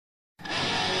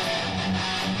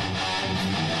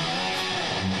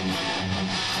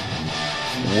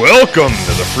Welcome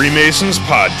to the Freemasons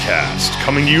Podcast,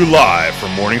 coming to you live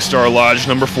from Morningstar Lodge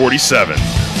number 47.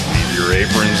 Leave your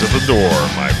aprons at the door,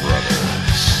 my brothers.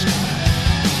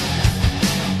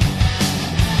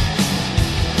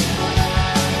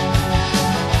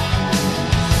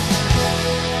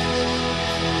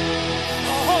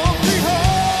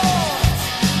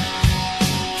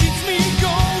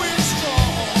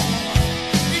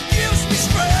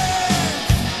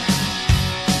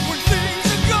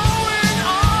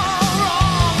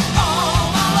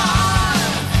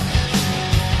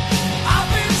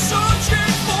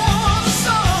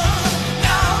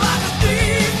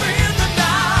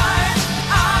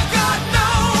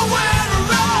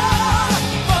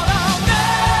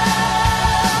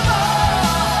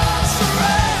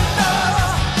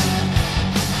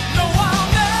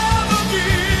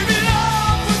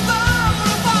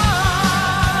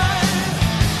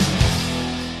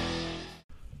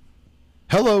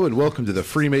 Hello and welcome to the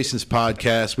Freemasons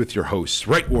Podcast with your hosts,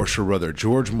 Right Worshipful Brother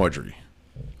George Mudry,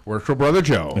 Worshipful Brother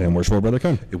Joe, and Worshipful Brother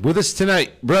Ken. And with us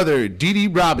tonight, Brother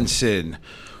Dede Robinson.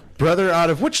 Brother, out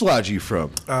of which lodge are you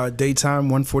from? Daytime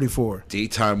 144.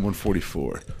 Daytime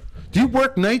 144. Do you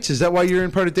work nights? Is that why you're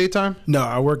in part of daytime? No,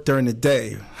 I work during the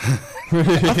day. I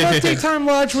thought daytime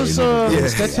lodge was...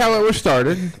 That's how it was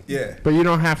started. Yeah. But you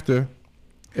don't have to.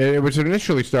 It was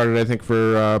initially started, I think,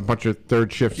 for a bunch of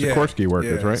third shift Sikorsky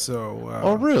workers, right? So,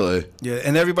 oh, really? Yeah,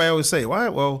 and everybody always say, "Why?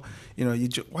 Well, you know,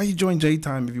 why you join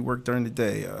daytime if you work during the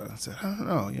day?" I said, "I don't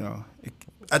know." You know,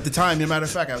 at the time, as a matter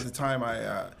of fact, at the time,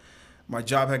 my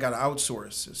job had got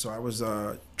outsourced, so I was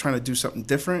trying to do something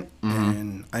different,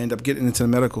 and I ended up getting into the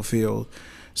medical field.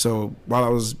 So while I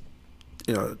was,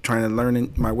 trying to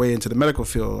learn my way into the medical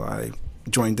field, I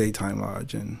joined Daytime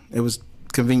Lodge, and it was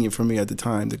convenient for me at the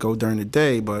time to go during the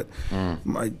day, but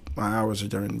my hours are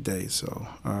during the day. So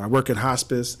I work at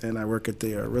hospice and I work at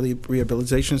the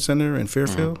rehabilitation center in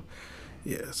Fairfield.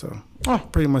 Yeah, so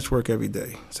pretty much work every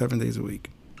day, 7 days a week.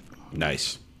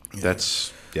 Nice.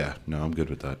 Yeah. I'm good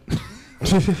with that.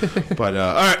 But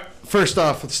all right, first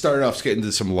off, let's start off getting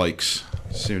to some likes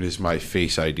as soon as my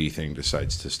Face ID thing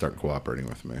decides to start cooperating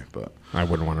with me. But I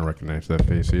wouldn't want to recognize that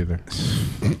face either.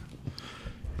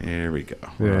 Here we go.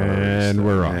 And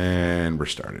we're off. And we're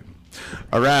started.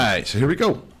 All right, so here we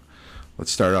go.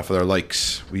 Let's start off with our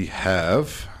likes. We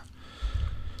have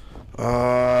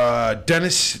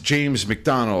Dennis James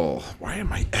McDonald. Why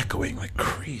am I echoing like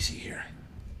crazy here?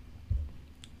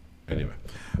 Anyway.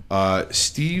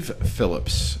 Steve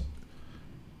Phillips.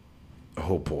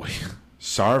 Oh, boy.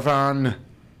 Sarvan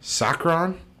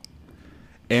Sakran.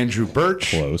 Andrew Birch.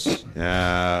 Close.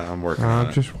 Yeah, I'm working on it.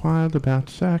 I'm just wild about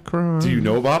Sacron. Do you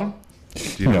know about him?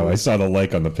 No, I saw the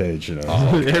like on the page. He's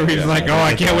like,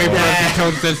 I can't wait for us to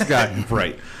coach this guy.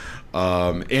 Right.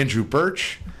 Andrew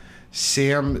Birch,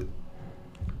 Sam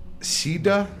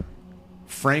Sida,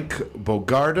 Frank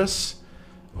Bogardus.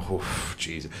 Oh,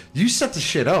 jeez. You set the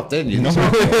shit up, didn't you? Some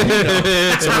of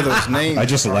those names. I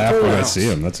just laugh when I see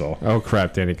him, that's all. Oh,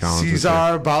 crap, Danny Collins.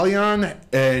 Cesar Balion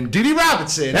and Dede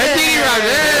Robinson. Hey, Dede Robinson.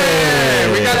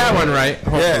 Hey, we got that one right,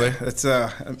 hopefully.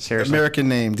 Yeah, it's American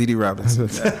name, Dede Robinson.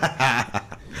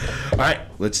 All right,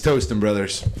 let's toast him,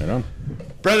 brothers. Right on.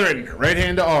 Brethren, right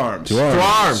hand to arms. To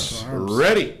arms.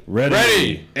 Ready.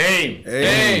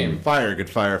 Aim. Fire. Good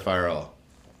fire. Fire all.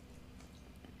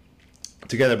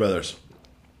 Together, brothers.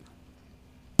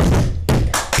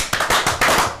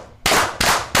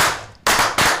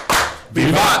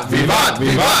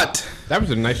 Vivat. That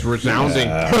was a nice resounding.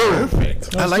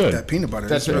 Perfect. I like good. that peanut butter.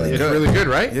 That's It's really it's good. really good,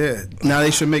 right? Yeah. Now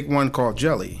they should make one called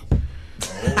jelly.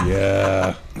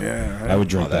 Yeah. Yeah. I would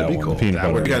drink that be one. cool. Peanut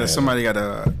butter. Somebody got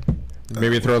to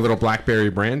Maybe throw a little blackberry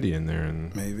brandy in there.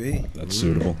 And maybe. That's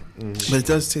suitable. But it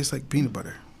does taste like peanut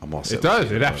butter. I'm all set. It does.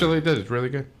 It absolutely does. It's really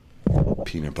good.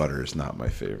 Peanut butter is not my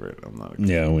favorite. I'm not.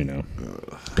 Yeah, we know.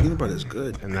 Peanut butter is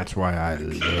good. And that's why I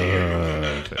love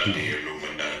it.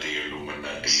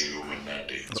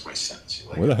 That's my sense.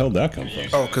 Where the hell did that come from?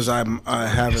 Oh, because I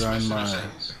have it on my...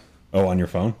 Oh, on your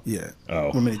phone? Yeah. Oh.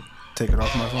 Want me to take it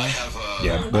off my phone?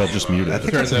 Yeah, well, just mute it.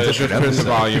 Turn the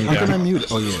volume How can I down. mute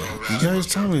it? Oh, yeah. You guys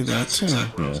tell me that, too.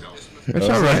 Yeah. It's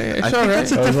all right. It's all right.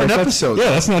 That's a different episode.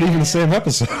 Yeah, that's not even the same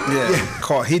episode. Yeah.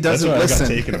 Call. He That's doesn't why I got listen.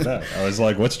 taken aback. I was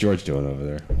like, what's George doing over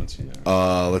there? Let's see.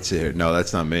 Let's see here. No,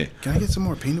 that's not me. Can I get some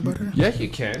more peanut butter? Yes, you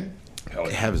can.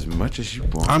 Have as much as you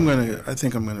want. I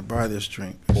think I'm gonna buy this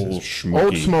drink. Old Smoky.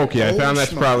 Old Smoky. I Old found that's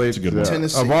Smoky. probably It's a good one.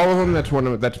 Tennessee. of all of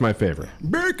them. That's my favorite.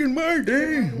 Back in my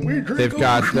day, we drink. They've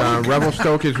got Rebel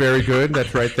Stoke is very good.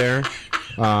 That's right there.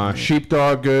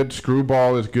 Sheepdog good.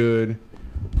 Screwball is good,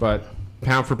 but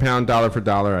pound for pound, dollar for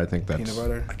dollar, I think that's Peanut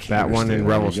butter. that one. And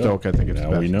Rebel Stoke, I think it's the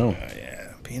Now best. we know.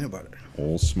 Yeah, peanut butter.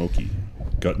 Old Smoky.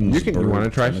 Guttons. You want to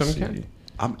try some, Ken?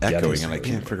 I'm echoing and I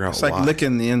can't figure out It's like why.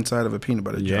 licking the inside of a peanut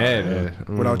butter jar. Yeah.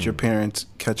 Without your parents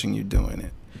catching you doing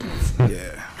it.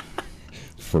 Yeah.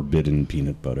 Forbidden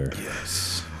peanut butter.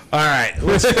 All right.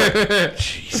 Let's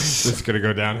This is going to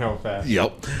go downhill fast.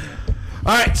 Yep.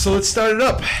 All right, so let's start it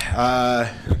up.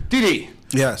 Dede,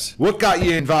 Yes. what got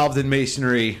you involved in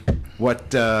masonry?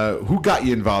 Who got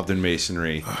you involved in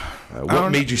masonry?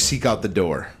 What made you seek out the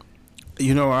door?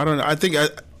 You know, I don't know. I think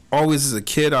always as a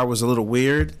kid, I was a little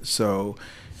weird. So,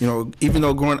 you know, even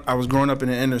though I was growing up in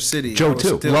the inner city. Joe, I was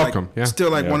too. Still Welcome, Like, yeah.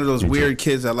 Still like Yeah, one of those me too. weird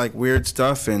kids that like weird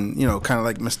stuff and, you know, kind of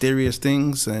like mysterious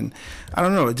things. And I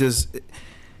don't know.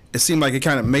 It seemed like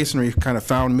masonry kind of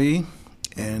found me.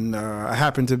 And I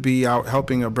happened to be out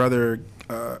helping a brother,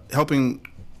 helping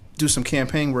do some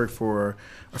campaign work for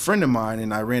a friend of mine.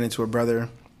 And I ran into a brother.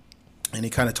 And he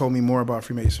kind of told me more about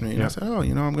Freemasonry, and I said, "Oh,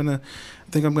 you know, I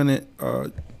think I'm gonna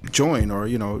join, or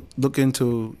you know, look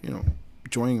into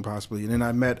joining possibly." And then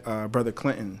I met Brother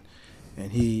Clinton,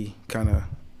 and he kind of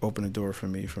opened the door for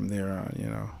me from there on, you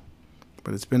know.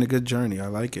 But it's been a good journey. I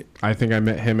like it. I think I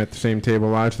met him at the same table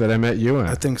lodge that I met you at.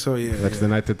 I think so. Yeah. That's the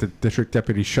night that the district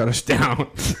deputy shut us down.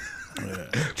 Yeah.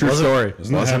 True story.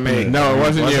 Wasn't me. No, it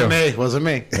wasn't you. Wasn't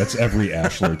me. That's every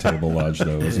Ashler table lodge,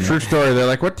 though, isn't True it? story. They're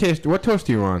like, what toast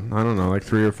are you on? I don't know, like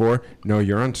 3 or 4. No,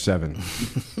 you're on 7.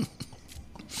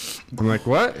 I'm like,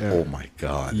 what? Oh my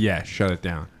God. Yeah, shut it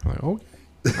down. I'm like, oh,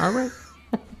 all right,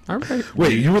 all right.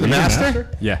 Wait, you were the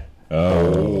master? Yeah.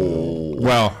 Oh.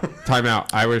 Well, time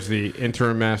out. I was the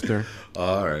interim master,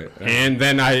 All right. and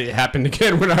then I happened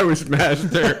again when I was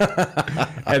master,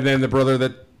 and then the brother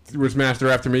that was master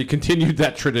after me continued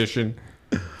that tradition,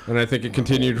 and I think it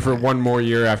continued for one more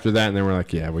year after that, and then we're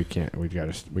like, yeah, we can't. We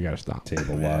gotta stop.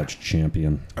 Table lodge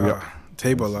champion.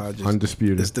 Table lodge is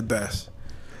Undisputed. It's the best.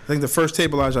 I think the first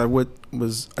table lodge I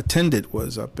attended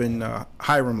was up in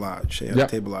Hiram Lodge. They had Yep.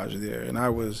 a table lodge there, and I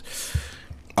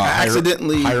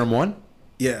accidentally Hiram 1?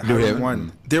 Yeah, New Hiram Haven?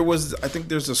 one. There was, I think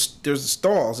there's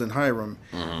stalls in Hiram,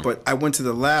 but I went to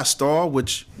the last stall,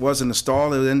 which wasn't a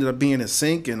stall. It ended up being a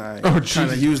sink, and I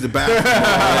kind of used the bathroom.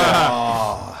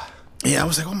 Yeah, I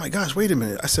was like, oh my gosh, wait a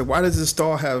minute. I said, why does this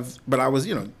stall have? But I was,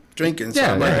 drinking. So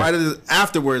Yeah, I'm like, yeah. why did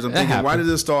afterwards? I'm thinking, why happens.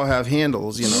 did this stall have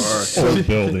handles? Or Old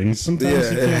buildings.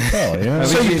 Sometimes you Yeah. can't tell,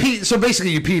 yeah. So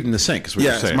basically you peed in the sink is what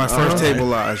yeah, you're it's saying. my first table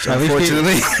lodge.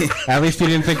 Unfortunately, At least he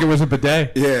didn't think it was a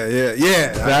bidet.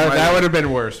 yeah. That would have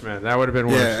been worse, man. That would have been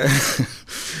worse. Yeah.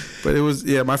 But it was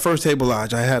my first table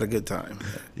lodge. I had a good time.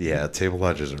 Yeah, table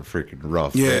lodges are freaking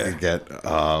rough. Yeah.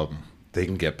 They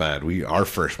can get bad. Our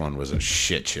first one was a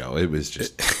shit show. It was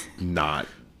just not.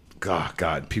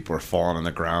 God, people are falling on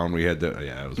the ground. We had to.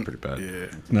 Yeah, it was pretty bad. Yeah.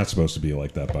 It's not supposed to be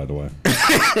like that, by the way.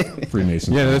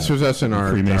 Freemasons. Yeah, this was us in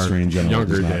our Freemasonry in general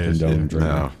younger does not days. condone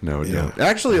drinking. No, Yeah. no.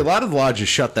 Actually, a lot of lodges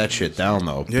shut that shit down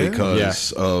though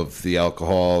because of the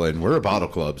alcohol, and we're a bottle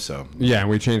club, so. Yeah,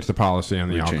 we changed the policy on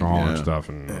the We changed- alcohol and yeah. stuff,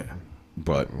 and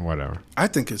But whatever. I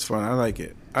think it's fun. I like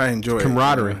it. I enjoy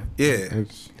Camaraderie. it. Yeah.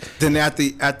 It's, Then at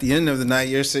the end of the night,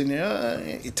 you're sitting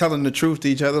there you're telling the truth to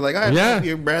each other, like, I Yeah. love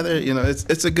you, brother.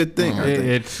 It's a good thing. I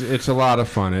think. it's a lot of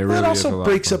fun. It really that is a also lot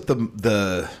breaks of fun. up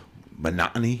the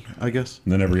monotony, I guess.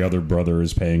 And then every other brother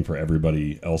is paying for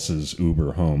everybody else's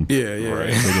Uber home. Yeah.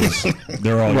 Because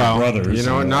they're all Well, your brothers. you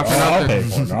know what, so, not for I'll nothing. pay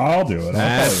for it. No, I'll do it. I'll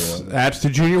tell you what. That's the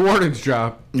junior warden's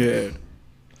job. Yeah.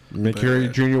 Make sure your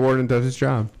junior warden does his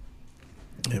job.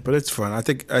 Yeah, but it's fun. I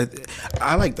think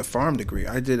I like the farm degree.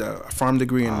 I did a farm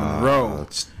degree in Monroe.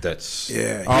 That's.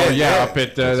 Yeah. Oh yeah, up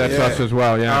at that's Yeah. us as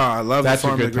well. Yeah, Oh, I love that's the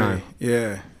farm a good degree. time.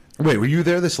 Yeah. Wait, were you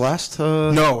there this last?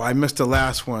 No, I missed the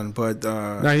last one, but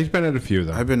No, he's been at a few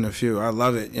though. I've been to a few. I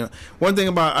love it. One thing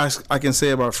about I can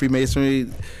say about Freemasonry,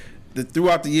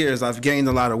 throughout the years, I've gained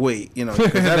a lot of weight. 'Cause That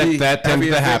tends every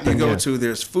to event happen, you go yeah. to,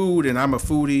 there's food, and I'm a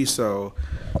foodie, so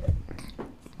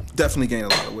definitely gained a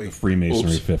lot of weight.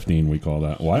 Freemasonry 15, we call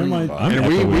that. Why am I? I'm And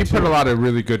we echoing, put too. a lot of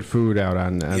really good food out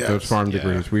on Yes, those farm yeah.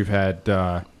 degrees. We've had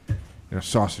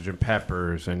sausage and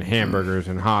peppers and hamburgers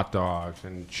and hot dogs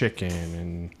and chicken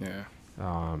and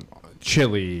Yeah.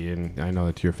 chili, and I know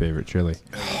that's your favorite chili,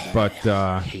 but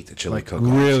I hate the chili cook-offs.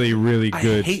 really, really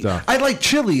good stuff. I like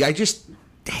chili. I just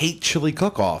hate chili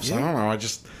cook-offs. I don't know.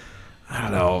 I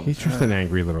don't know. He's just an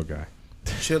angry little guy.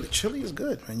 Chili is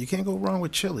good, man. You can't go wrong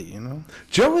with chili.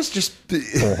 Joe is just.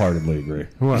 Wholeheartedly agree.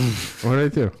 What? What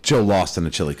did I do? Joe lost in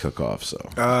the chili cook-off, so.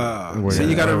 So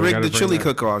you got to rig the chili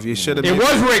cook-off. You should have. It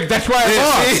was rigged. That's why I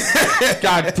lost.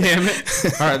 God damn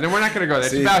it! All right, then we're not going to go there.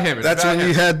 It's about him. It's That's about when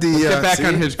you him. had the. Let's get back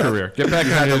on his career. Get back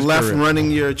You on had the his left career.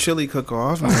 running your chili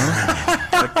cook-off.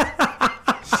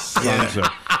 Sons of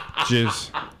jizz.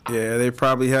 Yeah, they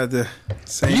probably had to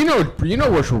Same. You know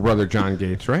Worshipful Brother John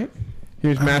Gates, right? He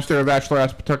was Master of Bachelor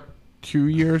Aspatuck 2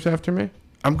 years after me.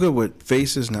 I'm good with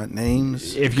faces, not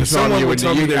names. If you saw him,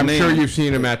 I'm sure you've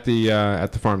seen him at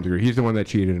the Farm Degree. He's the one that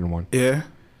cheated and won. Yeah.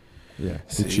 Yeah,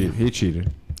 he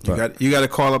cheated. You got to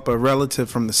call up a relative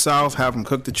from the South, have them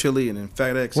cook the chili, and then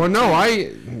FedEx. Well, no,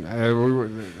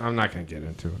 I'm not going to get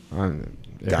into it.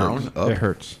 It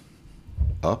hurts.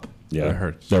 Up? Yeah. It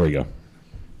hurts. There we go.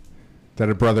 That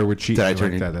a brother would cheat Did I like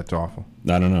turn you- that. That's awful.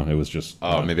 I don't know. It was just.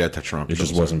 Oh, maybe I touched wrong. It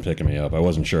just wasn't picking me up. I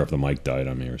wasn't sure if the mic died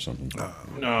on me or something.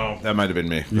 No, that might have been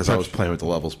me because I was playing with the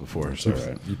levels before. So. All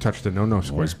right. You touched the no I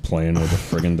square. was playing with the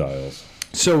friggin' dials.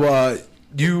 So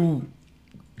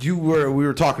we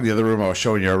were talking in the other room. I was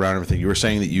showing you around everything. You were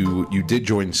saying that you did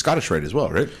join Scottish Rite as well,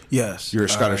 right? Yes. You're a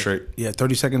Scottish Rite. Yeah,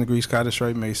 32nd degree Scottish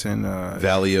Rite Mason.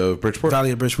 Valley of Bridgeport.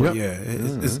 Valley of Bridgeport. Yep.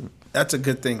 Yeah, that's a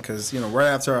good thing because right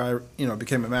after I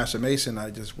became a Master Mason, I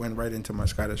just went right into my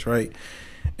Scottish Rite,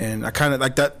 and I kind of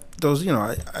like that. Those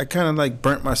I kind of like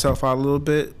burnt myself out a little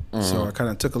bit, so I kind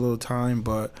of took a little time,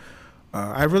 but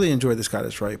I really enjoyed the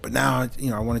Scottish Rite. But now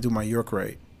I want to do my York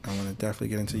Rite. I want to definitely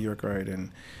get into York Rite and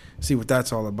see what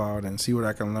that's all about and see what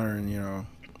I can learn.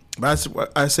 But that's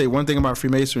what I say. One thing about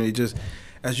Freemasonry, just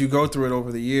as you go through it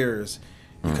over the years.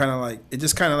 You kind of it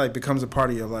just kind of becomes a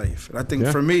part of your life. And I think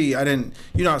for me, I didn't,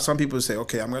 how some people say,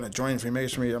 okay, I'm going to join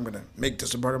Freemasonry, I'm going to make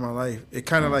this a part of my life. It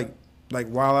kind of like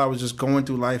while I was just going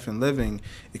through life and living,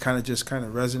 it kind of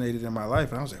resonated in my life.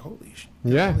 And I was like, holy shit.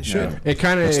 Yeah. Holy shit. It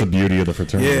kind of. That's the beauty of the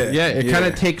fraternity. Yeah. It kind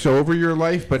of takes over your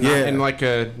life, but Yeah.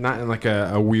 not in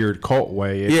a weird cult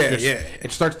way.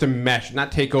 It starts to mesh,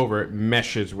 not take over. It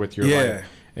meshes with your life.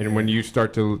 And when you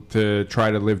start to try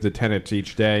to live the tenets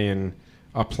each day and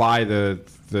apply the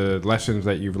lessons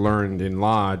that you've learned in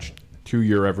Lodge to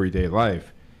your everyday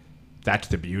life, that's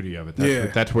the beauty of it.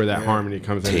 That's where that harmony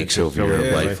comes in. Takes over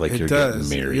your life like you're getting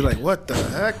married. You're like, what the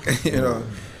heck?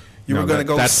 You were going to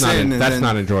go that's sin. That's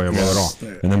not enjoyable at all.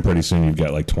 And then pretty soon you've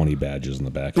got like 20 badges in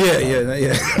the back. Yeah.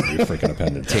 Your freaking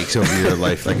appendage. Takes over your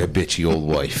life like a bitchy old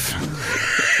wife.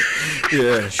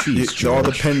 Yeah. Jeez, All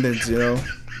the George. pendants,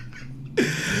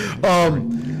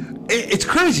 It's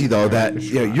crazy though that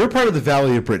you're part of the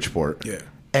Valley of Bridgeport. Yeah.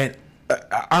 And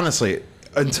honestly,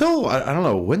 until I don't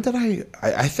know when did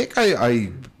I think I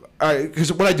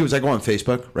because what I do is I go on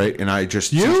Facebook, right, and I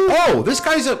just this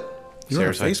guy's You're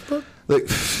on Facebook? Like,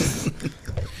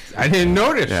 I didn't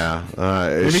notice. yeah,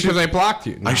 Maybe because I blocked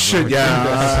you. No, I should.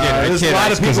 Yeah, I there's kid, a lot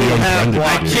I of kid. people who have unfriended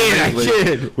blocked you. I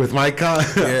kid. with my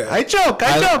I joke.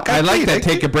 I like kid, that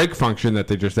take a break function that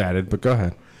they just added, but go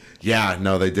ahead. Yeah,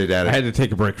 no, they did add I it. had to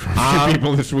take a break from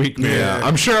people this week, man. Yeah,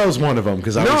 I'm sure I was one of them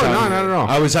because No, not at all.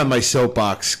 I was on my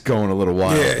soapbox going a little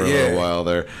wild for a little while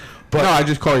there. But No, I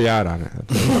just call you out on it.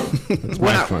 That's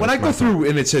my fun. when I It's go my fun. through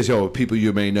and it says, people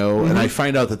you may know, and I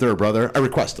find out that they're a brother, I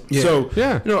request them. Yeah. So,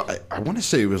 Yeah. I want to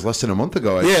say it was less than a month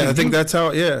ago. I think that's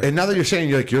how, And now that you're saying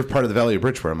you're part of the Valley of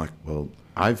Bridgeport, I'm like, well,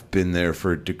 I've been there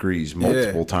for degrees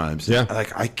multiple times. Yeah.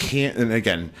 Like, I can't, and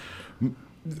again,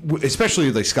 especially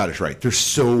like Scottish Rite, there's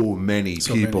so many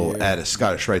people at a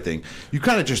Scottish Rite thing. You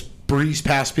kind of just breeze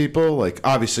past people. Like,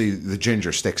 obviously, the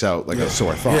ginger sticks out like a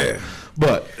sore thumb. Yeah.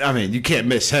 But, I mean, you can't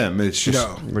miss him. It's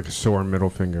just... Like a sore middle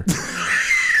finger.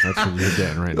 That's what you're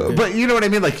getting right now. But you know what I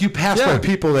mean? Like, you pass by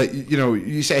people that,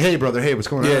 you say, hey, brother, hey, what's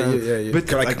going on? Yeah. But,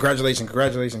 Like, congratulations.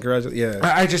 Yeah.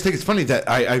 I just think it's funny that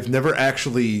I've never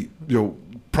actually,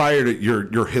 prior to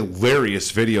your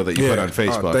hilarious video that you put on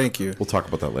Facebook. Oh, thank you. We'll talk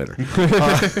about that later.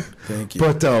 Thank you.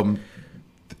 But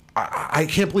I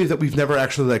can't believe that we've never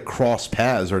actually crossed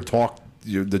paths or talked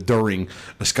during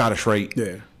a Scottish Rite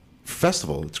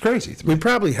festival. It's crazy to me. We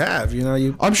probably have,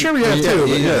 I'm sure we have too.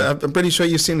 But yeah. I'm pretty sure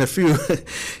you've seen a few.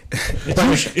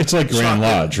 It's like Grand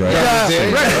Lodge, right?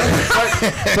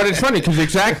 But it's funny because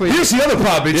exactly. Here's the other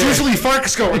problem. It's usually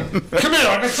Farkas going, come here,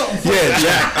 I got something for you.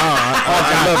 Jack.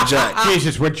 I love Jack.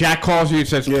 Jesus, when Jack calls you and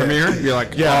says, come here, you're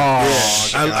like,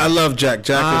 I love Jack.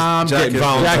 I'm getting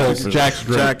voluntold. Jack's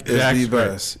great. Jack is Jack's the great.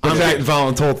 best. I'm getting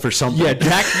voluntold for something. Yeah,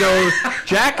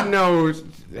 Jack knows.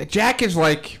 Jack is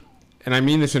like, and I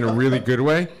mean this in a really good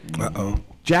way.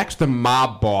 Jack's the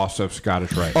mob boss of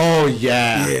Scottish Rite. Oh,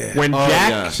 yeah. When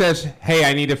Jack says, hey,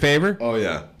 I need a favor,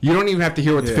 you don't even have to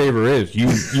hear what the favor is. You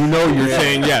know you're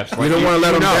saying yes. You don't want to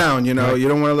let him down, You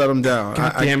don't want to let him down.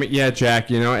 God damn it, yeah, Jack,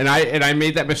 and I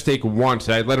made that mistake once.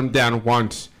 I let him down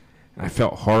once, I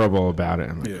felt horrible about it.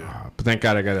 I'm like, oh. But thank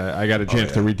God I got a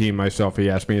chance to redeem myself. He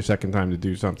asked me a second time to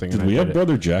do something. Did we have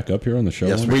Brother Jack up here on the show?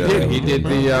 Yes, We did. He did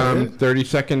the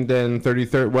 32nd and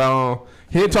 33rd. Well,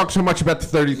 he didn't talk so much about the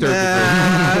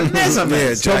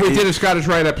 33rd. So we did a Scottish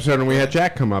Rite episode, and we had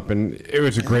Jack come up, and it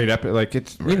was a great episode. Like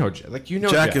it's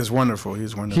Jack is wonderful.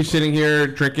 He's wonderful. He's sitting here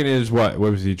drinking his what?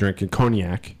 What was he drinking?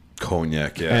 Cognac.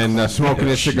 And smoking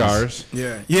his cigars.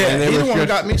 Yeah. And He the one who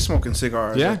got me smoking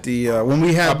cigars. Yeah. At the when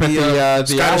we had the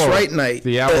Scottish Rite Night.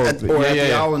 The Owl. At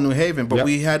the Owl in New Haven. But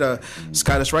we had a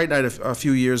Scottish Rite Night a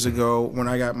few years ago when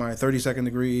I got my 32nd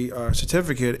degree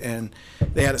certificate, and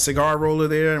they had a cigar roller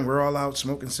there, and we're all out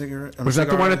smoking cigarettes. Was that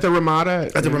the one at the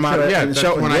Ramada? At the Ramada. Yeah, that's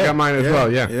when I got mine as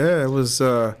well. Yeah. Yeah, it was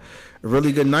a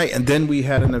really good night. And then we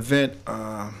had an event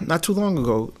not too long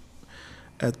ago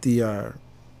at the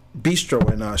Bistro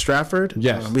in Stratford.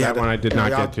 Yes, that one I did not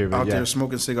get to. Out there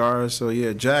smoking cigars. So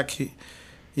yeah, Jack.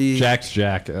 He Jack's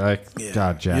Jack.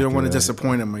 God, Jack. You don't want to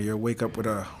disappoint him, or you wake up with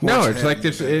a horse no. It's head. like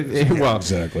this. Well,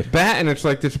 exactly that, and it's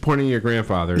like disappointing your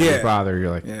grandfather, your father. You're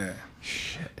like,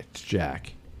 shit, it's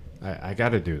Jack. I got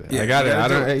to do that. Yeah, I got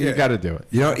to. You got to do it.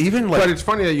 You know, even like. But it's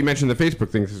funny that you mentioned the Facebook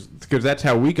thing because that's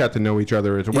how we got to know each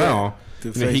other as well.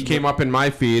 through You know, he Facebook. came up in my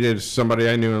feed as somebody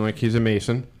I knew, and like he's a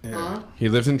Mason. Yeah. He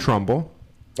lives in Trumbull.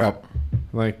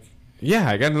 Like, yeah,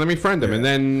 I got. Let me friend him, and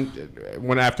then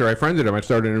when after I friended him, I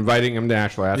started inviting him to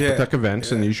Ashland Aspetuck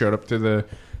events, and he showed up to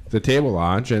the Table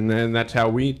Lodge, and then that's how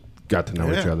we got to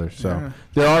know each other. So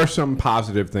there are some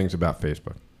positive things about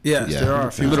Facebook. Yes, there are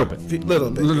a few. Little bit. Little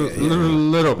bit.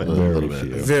 Little bit.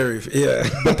 Very few. Yeah.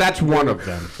 But that's one of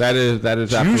them. That is It's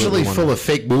absolutely usually one full of of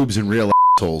fake boobs and real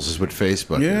assholes is what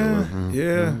Facebook is.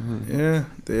 Yeah.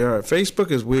 They are.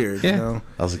 Facebook is weird. Yeah. You know?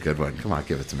 That was a good one. Come on,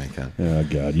 give it to me, Ken. Oh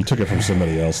God, you took it from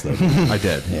somebody else though. I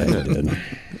did. Yeah, you did.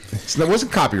 So that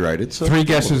wasn't copyrighted. So. 3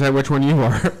 guesses at which one you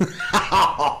are.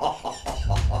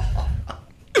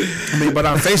 I mean, but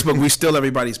on Facebook, we steal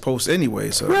everybody's posts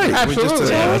anyway. So Right, absolutely.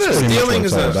 Yeah, that's pretty much stealing what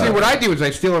is it's all a. about. See, what I do is I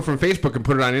steal it from Facebook and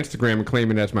put it on Instagram and claim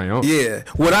it as my own. Yeah.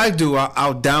 What I do,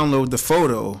 I'll download the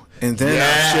photo and then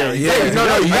I'll share it. Hey,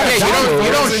 no,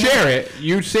 you don't share it.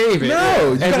 You save it.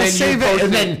 No, you gotta then save it, post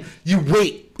and then you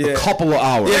wait a couple of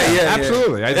hours. Yeah.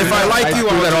 Absolutely. I do If I that. like I you, do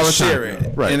I'll that all just the time. share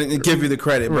it Right. and give you the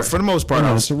credit. But for the most part,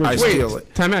 I steal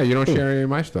it. Time out. You don't share any of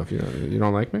my stuff. You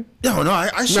don't like me? No,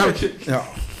 I share. No,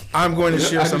 I'm going to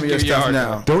share some of your stuff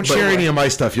now. Don't share any of my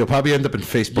stuff. You'll probably end up in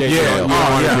Facebook. jail.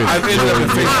 I've ended up in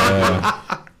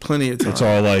Facebook plenty of times. It's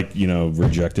all like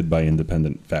rejected by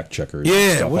independent fact checkers.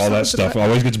 Yeah, stuff. what's All up that with stuff that?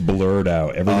 always gets blurred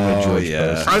out. Everything that George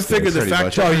posts. I figured the Pretty fact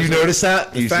much. checkers. Oh, you noticed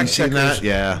that? You fact seen checkers- that?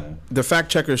 Yeah. The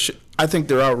fact checkers, I think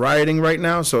they're out rioting right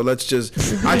now. So let's just,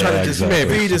 I try to just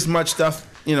exactly. read as much stuff,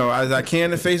 as I can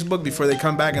to Facebook before they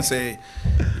come back and say,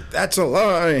 that's a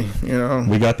lie,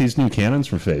 We got these new cannons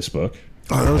from Facebook.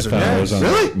 Oh, those are I found nice. those on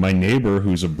Really? My neighbor,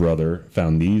 who's a brother,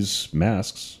 found these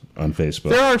masks on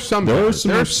Facebook. There are some. There's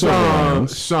silver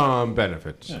some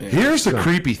benefits. Here's the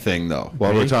creepy thing, though,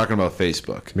 while we're talking about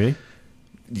Facebook. Me?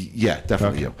 Yeah,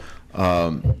 definitely you.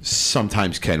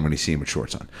 Sometimes Ken when he's seeing with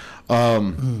shorts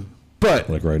on. But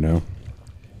Like right now.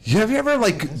 have you ever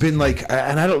been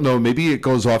and I don't know, maybe it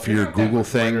goes off of your Google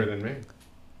thing. Than me.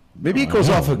 Maybe it goes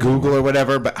off of Google or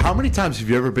whatever, but how many times have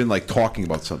you ever been talking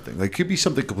about something? Like it could be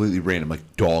something completely random,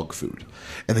 like dog food.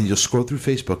 And then you'll scroll through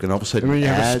Facebook and all of a sudden I mean, you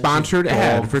have a ads sponsored of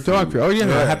ad for dog food. Oh, yeah,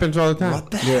 that happens all the time.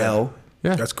 What the hell?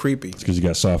 Yeah. That's creepy. Because you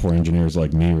got software engineers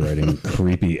like me writing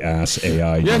creepy ass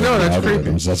AI. Yeah, no, that's algorithms.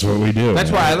 creepy. That's what we do. That's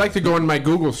man. why I like to go in my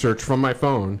Google search from my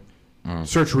phone,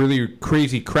 search really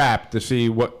crazy crap to see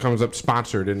what comes up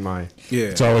sponsored in my. Yeah.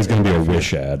 It's always going to be a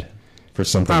Wish ad for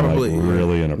something Probably, like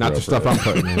really inappropriate. Not the stuff I'm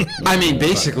putting in. I mean,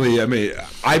 basically,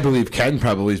 I believe Ken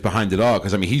probably is behind it all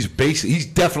because he's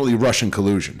definitely Russian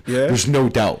collusion. Yeah? There's no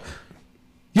doubt.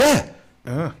 Yeah.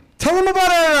 Tell him about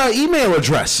our email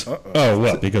address. Oh,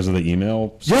 what? Because of the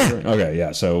email? Yeah. server? Okay,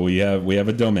 yeah. So we have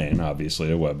a domain, obviously,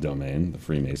 a web domain,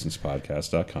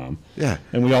 thefreemasonspodcast.com. Yeah.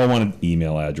 And we all wanted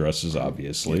email addresses,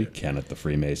 obviously. Ken at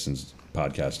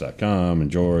thefreemasonspodcast.com and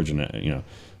George and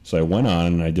So I went on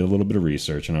and I did a little bit of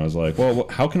research and I was like, well,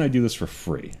 how can I do this for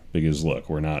free? Because look,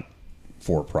 we're not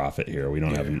for profit here. We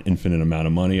don't have an infinite amount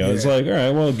of money. I was like, all right,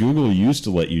 well, Google used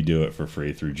to let you do it for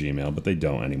free through Gmail, but they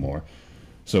don't anymore.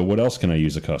 So what else can I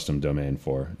use a custom domain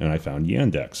for? And I found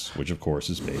Yandex, which of course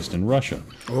is based in Russia.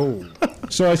 Oh.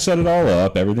 So I set it all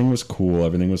up. Everything was cool.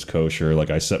 Everything was kosher. Like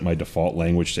I set my default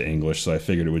language to English, so I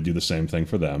figured it would do the same thing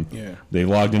for them. Yeah. They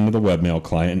logged into the webmail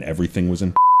client, and everything was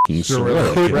in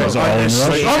Cyrillic. It was all in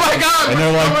Russian. Oh my God! And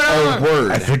they're like, Oh, word.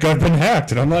 I think I've been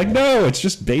hacked. And I'm like, no, it's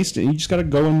just based. You just got to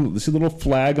go and see the little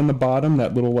flag on the bottom,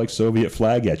 that little like Soviet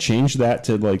flag. Yeah, change that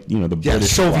to like the British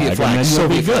Soviet flag. and then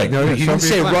Soviet you'll be flag. good. No, he didn't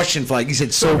Soviet say flag. Russian flag. He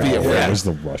said Soviet Yeah, flag. it was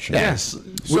the Russian. Yes.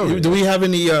 Do we have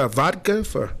any vodka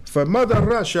for Mother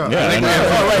Russia? Yeah, I think I we know.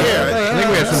 have, right here. I think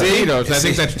we have some See? Tito's. I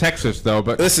think See? that's Texas, though.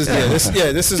 But This is this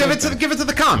is Give it to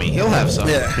the commie. He'll have some.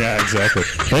 yeah. Yeah, exactly.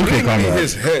 Thank you, Bring me comrade.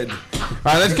 his head. all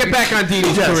right, let's get back on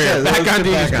Dede's Yes, career. yes, Back let's on get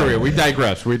Dede's back on career. it. We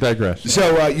digress. We digress.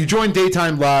 So you joined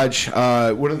Daytime Lodge.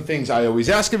 One of the things I always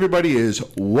ask everybody is,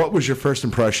 what was your first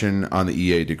impression on the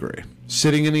EA degree?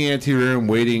 Sitting in the anteroom,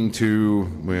 waiting to,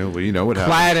 well, you know what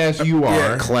happened. Clad as you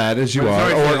are. Clad as you Well, are,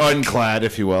 sorry, or unclad,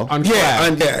 if you will.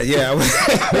 Unclad. Yeah.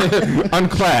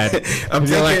 Unclad. I'm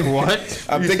You're like, thinking, what?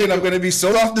 I'm thinking I'm going to be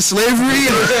sold off to slavery.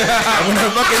 I'm going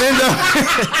to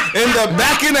fucking end up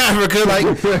back in Africa. Like,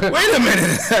 wait a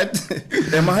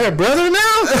minute. Am I a brother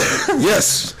now?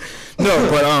 Yes. No,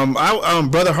 but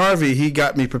Brother Harvey, he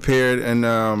got me prepared, and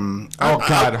Oh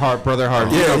God, Brother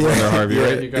Harvey. Yeah, you know yeah, Brother Harvey, yeah.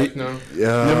 right? You guys know. you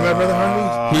remember my Brother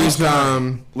Harvey? He's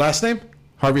Last name?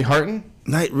 Harvey Harton,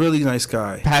 Really nice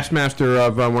guy. past master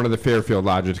of one of the Fairfield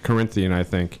lodges, Corinthian, I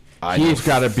think. He's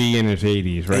got to be in his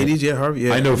 80s, right? 80s, yeah, Harvey.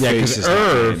 Yeah, I know Yeah, because faces.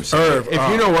 not names. Irv. If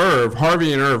you know Irv,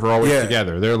 Harvey and Irv are always Yeah.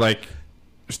 together. They're like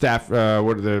staff. What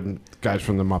are the guys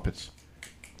from the Muppets?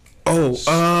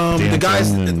 The guys.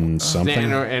 Stanton and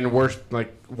something. And worst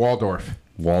like Waldorf,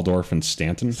 Waldorf and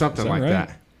Stanton? something Is like right?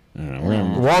 that. I don't know. We're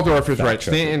gonna Waldorf is fact right.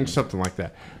 check it. Stanton, something like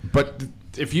that. But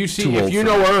if you see, Too if old you for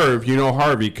know Irv, you know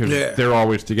Harvey because Yeah. they're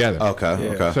always together.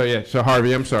 Okay. So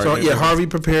Harvey, I'm sorry. So yeah, Harvey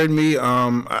prepared me.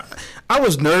 I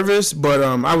was nervous, but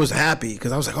I was happy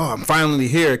because I was like, oh, I'm finally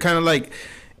here. It kind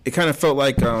of felt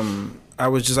like I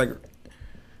was just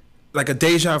like a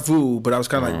deja vu, but I was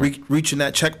kind of like reaching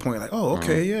that checkpoint. Like, oh,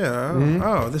 okay, yeah,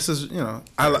 oh, this is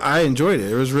I enjoyed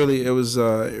it. It was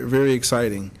very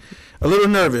exciting. A little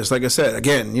nervous, like I said.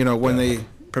 Again, when they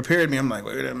prepared me, I'm like,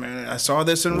 wait a minute, I saw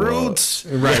this in Roots.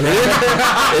 Right.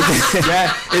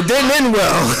 It didn't end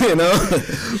well,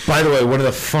 By the way, one of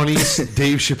the funniest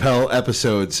Dave Chappelle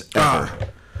episodes ever.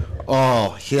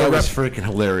 Oh, that was freaking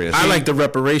hilarious. I like the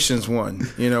reparations one.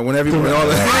 When everyone all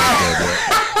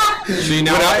that. See,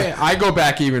 now I go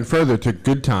back even further to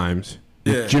Good Times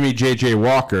with Yeah. Jimmy J.J.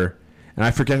 Walker, and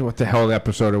I forget what the hell the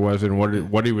episode it was and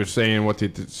what he was saying, what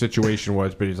the situation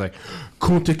was, but he's like,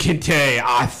 Kunta Kinte,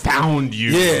 I found you.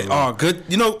 Yeah. Oh, good.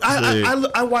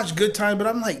 I watch Good Time, but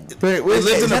I'm like, they lived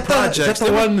in the projects. That's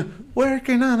the one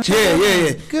working on it.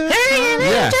 Yeah. Good.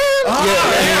 Yeah.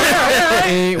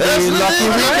 Ain't we lucky we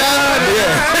got it?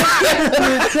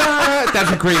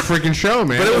 That's a great freaking show,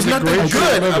 man. But it was That's a nothing great show.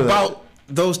 good about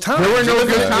those times. There were no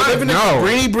good times, Living in no.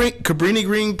 Cabrini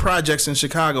Green projects in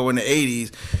Chicago in the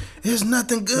 80s. There's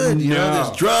nothing good. No.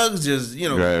 There's drugs. There's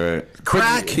Right.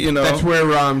 crack. That's where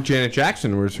Janet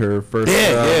Jackson was her first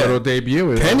Yeah. little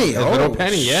debut. Penny. Little Oh,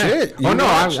 Penny. Yeah. shit. Oh You no,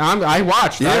 watched? I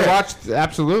watched. I Yeah. watched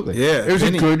absolutely. Yeah, It was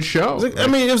Penny. a good show.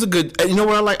 It was a good. You know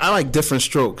what I like? I like Different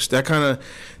Strokes. That was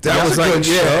That's a like good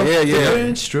show. Yeah.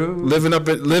 Different Strokes. Growing up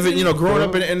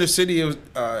in the inner city. It was,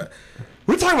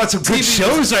 We're talking about some good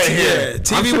shows right here. Yeah,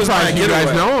 TV I'm was my surprised you guys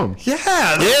getaway. know him. Yeah,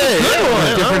 that's Yeah, a good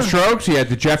one. Different Strokes. He had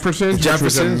the Jeffersons, which was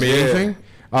Jeffersons, amazing.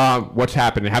 What's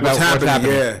happening? How about what's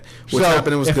happening? Yeah. What's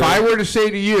happening was if good. I were to say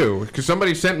to you, because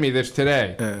somebody sent me this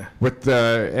today, Yeah. with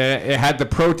it had the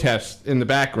protest in the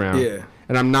background, Yeah.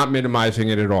 and I'm not minimizing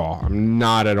it at all. I'm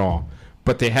not at all.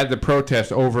 But they had the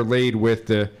protest overlaid with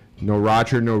the no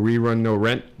Roger, no rerun, no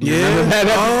rent. You Yeah. remember that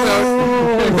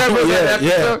episode? Remember that yeah.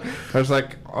 episode? I was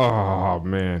like, oh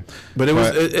man. But there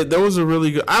was a really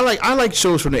good. I like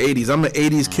shows from the 80s. I'm an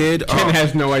 80s kid. Ken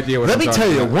has no idea what Let I'm me talking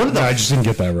tell you, about. one of No, I the. just didn't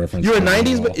get that reference. You're a at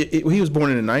 90s, all. but he was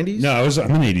born in the 90s. No,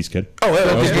 I'm an 80s kid. Oh,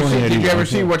 yeah, I was okay. born in Did you ever 81.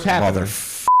 see What's Happening?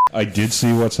 I did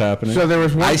see What's Happening. So there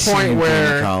was one I see point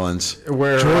where Collins,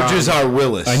 where, Georges R.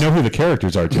 Willis. I know who the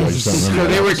characters are too. I just don't remember. So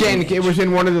they that. were getting. It was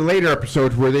in one of the later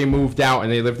episodes where they moved out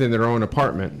and they lived in their own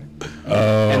apartment,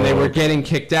 and they were getting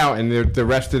kicked out, and the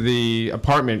rest of the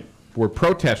apartment were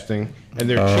protesting, and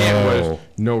their chant was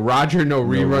 "No Roger, no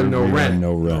rerun, no rent.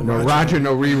 no rent. No Roger,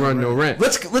 no rerun, no rent."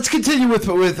 Let's continue with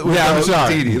I'm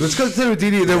sorry. Dede. Let's continue with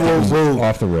Dede. Then we'll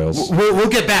Off the rails. we'll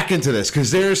get back into this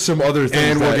because there's some other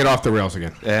things. And we'll that- get off the rails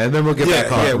again. And then we'll get back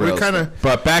on the we're rails. kind of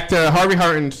But back to Harvey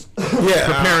Harton's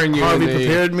preparing you. Harvey in the-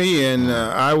 prepared me, and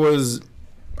I was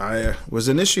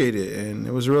initiated, and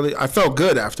it was really. I felt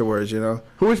good afterwards. Who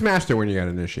was master when you got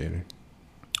initiated?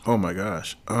 Oh my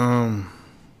gosh.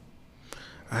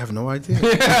 I have no idea.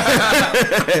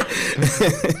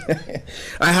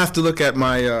 I have to look at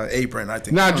my apron. I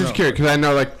think. No, I I'm don't just know. curious because I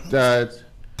know like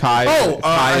Ty. Ty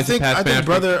I is the think past master.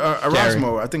 brother Gary.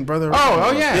 Erasmo. I think brother.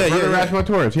 Oh yeah, brother Erasmo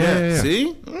Torres. Yeah.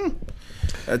 See.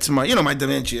 That's my, my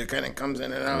dementia kind of comes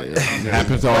in and out.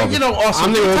 Happens to all. of us. also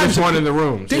I'm the daytime's oldest one in the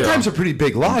room. Daytime's a pretty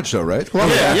big lodge, though, right? A lot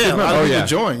of people yeah.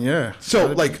 join. Yeah. So,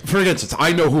 like, for instance,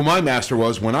 I know who my master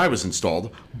was when I was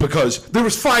installed because there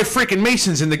was 5 freaking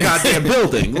Masons in the goddamn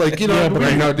building. Like, Yeah,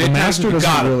 but No, the master you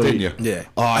got doesn't it, really. didn't you? Yeah.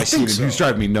 Oh, I see. think He so. was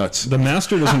driving me nuts. The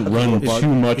master doesn't run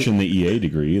too much in the EA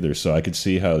degree either, so I could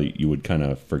see how you would kind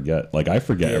of forget. Like I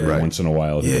forget every right. once in a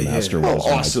while who the master Oh, was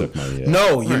when awesome. I took my EA.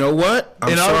 No, you know what? I'm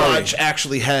And our sorry. lodge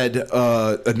actually had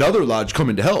another lodge come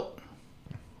in to help.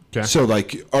 Okay. So,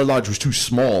 like, our lodge was too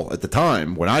small at the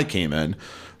time when I came in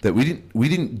that we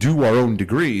didn't do our own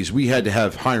degrees. We had to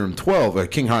have Hiram 12,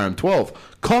 King Hiram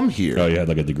 12, come here. Oh, you had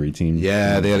like a degree team.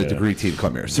 Yeah, they had a degree team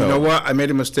come here. So You know what? I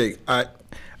made a mistake. I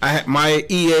had, my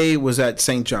EA was at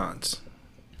St. John's.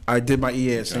 I did my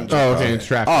EA at St. John's. Oh, okay, in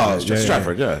Stratford. Oh, it's just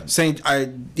Stratford, yeah.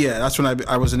 That's when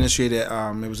I was initiated.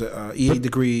 It was a EA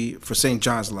degree for St.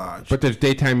 John's Lodge. But does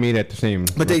daytime meet at the same?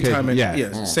 But daytime, location?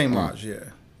 yeah, same lodge, yeah.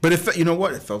 But you know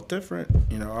what? It felt different.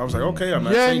 I was like, okay, I'm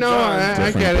at Yeah, St. no, John's. I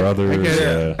Different get it. brothers. I get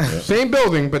it. Yeah. Same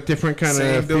building, but different kind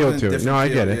Same of feel building, to it. different No, I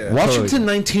feel, get it. yeah. Washington Totally.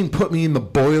 19 put me in the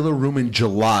boiler room in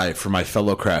July for my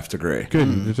fellow craft degree. Good,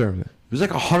 you deserve it. It was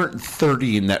like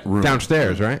 130 in that room.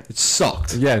 Downstairs, right? It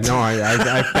sucked. Yeah, no,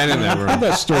 I've been in that I've heard room.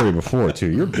 that story before too.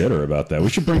 You're bitter about that. We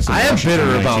should bring some. I am Washington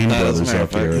bitter about 19 that, as a brothers matter up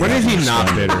of fact. here. When is he not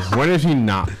Understand. bitter? When is he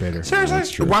not bitter? That's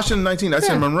true. Washington 19, that's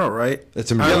in Monroe, right?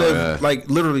 It's in I Monroe, live yeah. like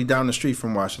literally down the street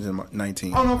from Washington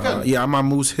 19. Oh, no kidding. Yeah, I'm on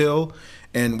Moose Hill,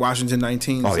 and Washington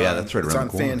 19. Oh, yeah, that's right It's around on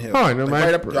the corner. Fan Hill. Oh, I know. Like, My,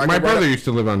 right up- I go my right brother up- used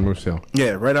to live on Moose Hill.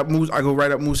 Yeah, right up Moose. I go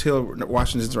right up Moose Hill.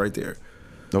 Washington's right there.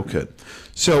 No kid.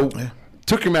 So,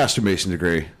 took your Master Mason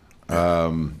degree.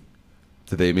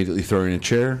 Did they immediately throw you in a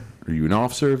chair? Are you an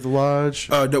officer of the lodge?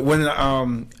 When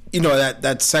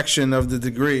that section of the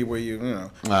degree where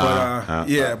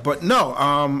but no,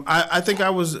 I think I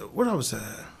was what I was.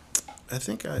 I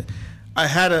think I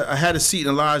had a seat in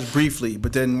the lodge briefly,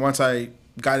 but then once I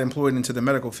got employed into the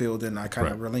medical field, then I kind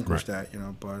of relinquished that,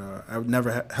 But I would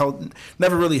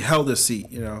never really held a seat,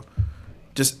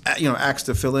 Just asked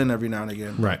to fill in every now and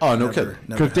again. Right. Oh, no Never- kidding.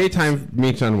 never Because daytime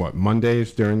meets on what?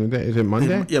 Mondays during the day? Is it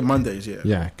Monday? Yeah, Mondays. Yeah.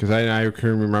 Yeah, because I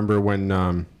can remember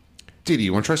when. Dede,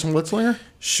 you want to try some Litzlinger?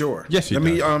 Sure. Yes, he Let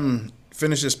me does.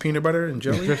 finish this peanut butter and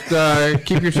jelly. Just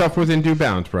keep yourself within due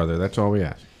bounds, brother. That's all we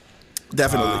ask.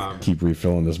 Definitely. Keep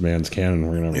refilling this man's cannon.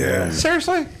 We're gonna. Yeah.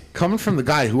 Seriously? Coming from the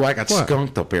guy who I got What?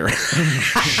 skunked up here. What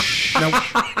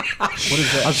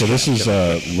is that? So this is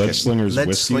Lead Slinger's Lead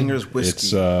whiskey. Slinger's whiskey.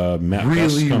 It's Matt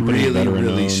Best really, company, really, veteran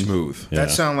really owned. smooth. Yeah.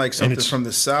 That sounds like something it's- from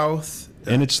the South.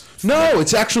 And it's No,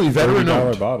 it's actually veteran $30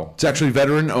 owned. bottle. It's actually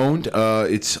veteran owned.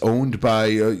 It's owned by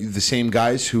the same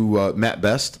guys who Matt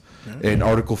Best and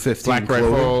Article 15 Black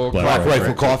Clothing. Rifle- Black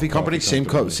Rifle Coffee Coffee Company. Same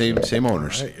Company. same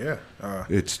owners. Right, yeah.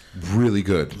 It's really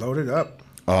good. Load it up.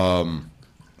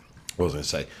 What was I going to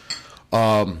say?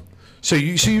 So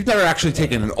you've never actually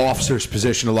taken an officer's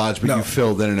position in lodge, but No. you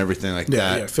filled in and everything like Yeah,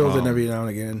 that. yeah. Filled in every now and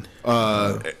again.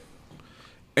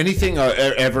 Anything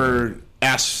ever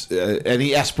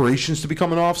any aspirations to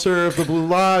become an officer of the Blue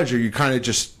Lodge, or you kind of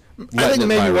just? I think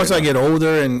maybe once I get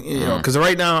older, and Uh-huh. because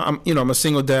right now I'm a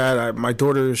single dad. My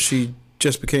daughter, she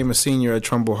just became a senior at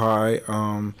Trumbull High,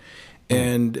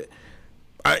 and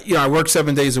I work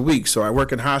 7 days a week. So I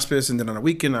work in hospice, and then on the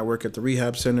weekend I work at the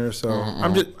rehab center. So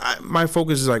my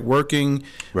focus is like working,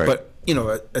 Right. but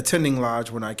attending lodge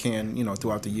when I can,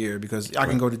 throughout the year, because I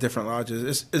can go to different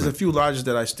lodges. There's a few lodges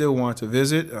that I still want to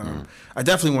visit. I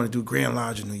definitely want to do Grand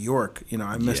Lodge in New York.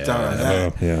 I missed out on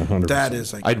that. yeah, 100%. That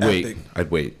is like I'd epic. wait.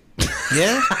 I'd wait.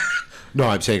 Yeah. No,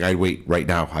 I'm saying I'd wait right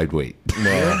now. I'd wait.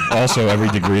 Also, every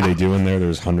degree they do in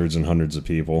there's hundreds and hundreds of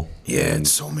people. Yeah, And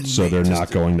it's so many So they're majors not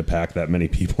to- going to pack that many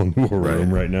people into a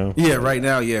room right now. Yeah, right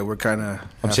now, we're kind of.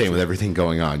 I'm saying with everything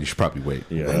going on, you should probably wait.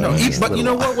 Yeah. No, Yeah. but you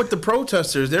know what? With the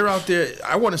protesters, they're out there.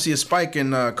 I want to see a spike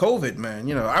in COVID, man.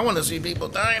 I want to see people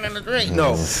dying in the street.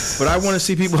 No, but I want to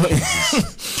see people.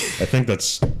 I think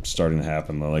that's starting to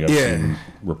happen though. Like I've Yeah. seen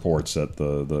reports that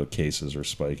the cases are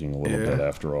spiking a little Yeah. bit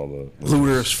after all the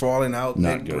Looters falling out,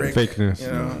 Not mid-brick. good.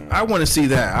 Fakeness. I want to see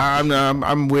that.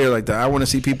 I'm weird like that. I want to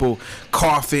see people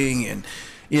coughing and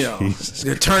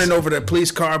they're turning over the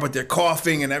police car, but they're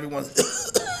coughing and everyone's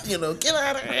get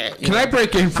out of here. Can I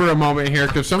break in for a moment here?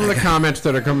 Because some of the comments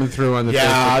that are coming through on the Yeah,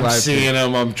 Facebook I'm Live seeing feed-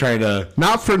 him. I'm trying to.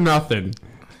 Not for nothing.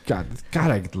 God,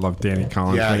 I love Danny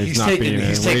Collins. Yeah, when he's not taking- being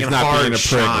he's when taking not hard being a prick.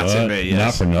 shots. at me, yes.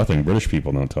 Not for nothing. British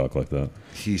people don't talk like that.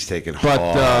 He's taking But,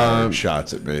 hard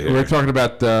shots at me. We were talking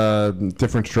about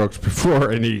different strokes before,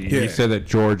 and he Yeah. said that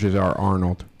George is our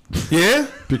Arnold. Yeah.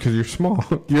 Because you're small.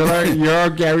 You're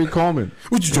Gary Coleman.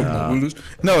 What you talking about, Willis?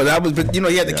 No, that was. But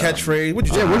he had the catchphrase. What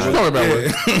you talking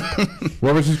about?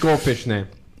 What was his goldfish name?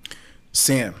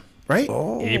 Sam. Right?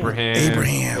 Oh. Abraham.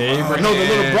 No, the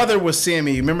little brother was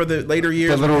Sammy. Remember the later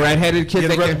years? The little redheaded kid?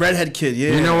 Yeah, the redhead kid,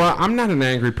 yeah. You know what? I'm not an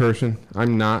angry person.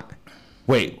 I'm not.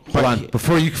 Wait, hold on.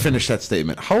 Before you finish that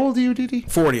statement, how old are you,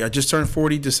 Dede? 40. I just turned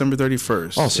 40 December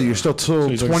 31st. Oh, so you're still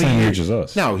 20 the same years. age as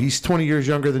us. No, he's 20 years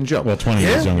younger than Joe. Well, 20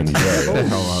 years younger than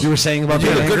Joe. You were saying about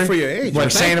being angry? Good for your age. What you were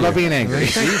saying about being angry?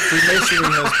 See, Freemasonry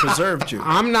has preserved you.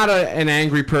 I'm not an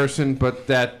angry person, but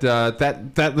that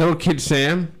little kid,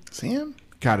 Sam. Sam?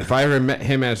 God, if I ever met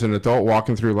him as an adult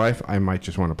walking through life, I might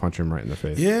just want to punch him right in the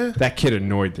face. Yeah. That kid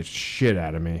annoyed the shit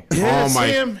out of me. Yeah, oh, my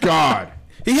Sam. God.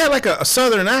 He had like a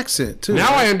southern accent, too.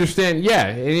 Now I understand. Yeah.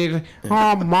 And he's like,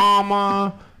 oh,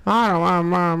 mama. I don't want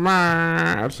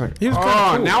mama. It's like, He was kinda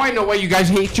cool. Now I know why you guys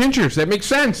hate gingers. That makes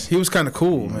sense. He was kind of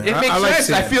cool, man. It makes like sense.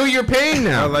 Sam. I feel your pain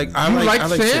now. I like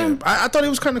Sam. I thought he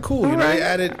was kind of cool. All right. He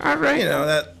added, All right.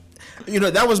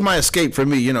 that was my escape for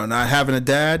me. Not having a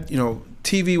dad.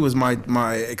 TV was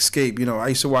my escape. I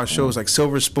used to watch shows like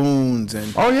Silver Spoons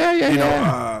and. Oh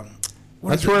yeah.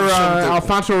 That's where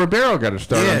Alfonso Ribeiro got his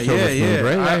start on Silver Spoon,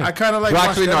 right? I kind of like. Well,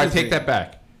 actually, no. I everything. take that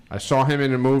back. I saw him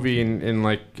in a movie in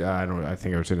like I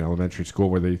think I was in elementary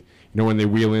school where they when they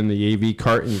wheel in the AV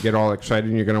cart and you get all excited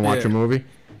and you're going to watch a movie.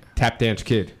 Tap Dance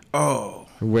Kid. Oh.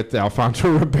 With Alfonso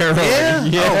Ribeiro. Yeah.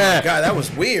 Yeah. Oh my God, that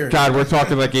was weird. God, we're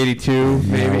talking like 82,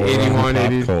 maybe 81,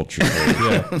 80. Culture.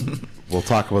 Yeah. We'll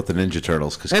talk about the Ninja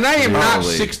Turtles. And I am not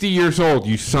 60 years old,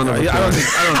 you son of a bitch. I don't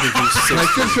think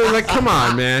he's 60. Like, come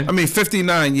on, man. I mean,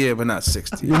 59, yeah, but not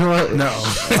 60. You know what? No.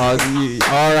 All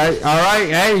right.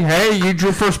 Hey, you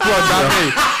drew first blood, not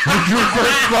me. You drew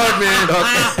first blood,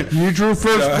 man. You drew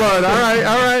first blood.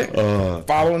 All right.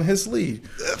 Following his lead.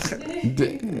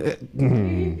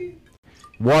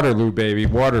 Waterloo, baby,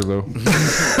 Waterloo.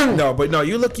 No,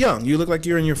 you look young. You look like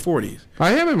you're in your 40s.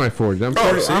 I am in my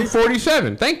 40s. I'm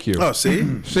 47. Thank you. Oh,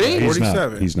 see? See?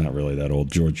 47. He's not really that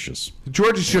old. George is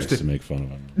just to make fun of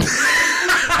him.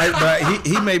 But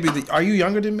he may be are you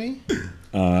younger than me?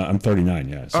 I'm 39,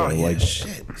 yeah. So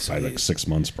shit. By like 6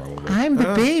 months probably. I'm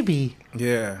the baby.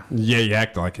 Yeah. Yeah, you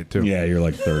act like it, too. Yeah, you're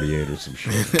like 38 or some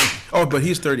shit. Oh, but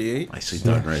he's 38. Nicely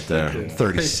done right there.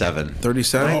 37.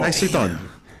 37? Nicely done.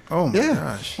 Oh, my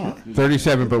gosh.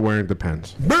 37, but wearing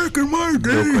Depends. Back in my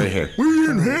day, No gray hair. we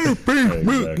didn't have pink.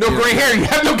 No gray hair. You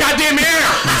have no goddamn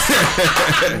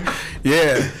hair.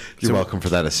 Yeah. You're welcome for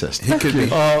that assist. He could be.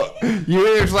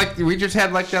 It was like we just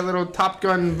had like that little Top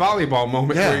Gun volleyball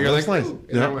moment Yeah, where you're like, that's nice. ooh,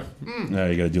 and I went, Yeah,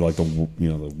 you got to do like the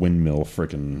windmill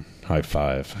freaking high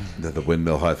five. The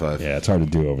windmill high five. Yeah, it's hard to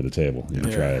do over the table.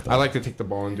 Try it. I like to take the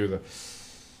ball and do the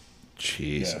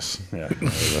Jesus. Yeah,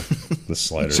 the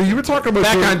slider. So you were talking about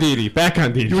back on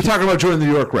Dede. You were talking about joining the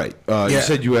York Right. You Yeah.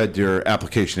 said you had your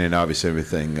application in, obviously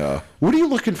everything. What are you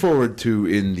looking forward to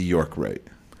in the York Right?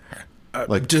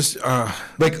 For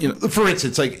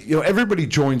instance, everybody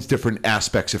joins different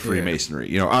aspects of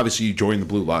Freemasonry. Obviously you join the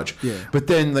Blue Lodge, but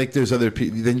then there's other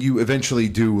people. Then you eventually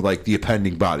do like the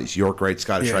appending bodies, York Right,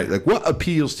 Scottish Right. Like what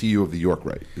appeals to you of the York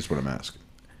Right is what I'm asking.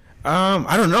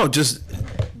 I don't know, just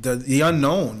the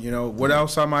unknown. What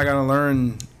else am I gonna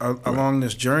learn along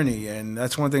this journey? And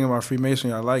that's one thing about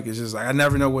Freemasonry I like. Is just like I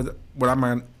never know what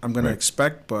I'm gonna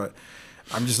expect, but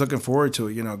I'm just looking forward to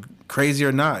it. Crazy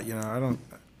or not,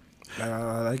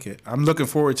 I like it. I'm looking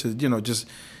forward to just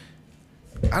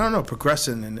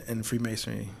progressing in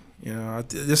Freemasonry.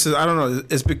 This is I don't know.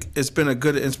 It's been a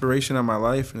good inspiration in my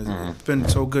life, and it's been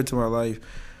so good to my life,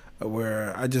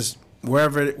 where I just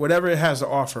whatever it has to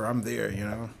offer, I'm there.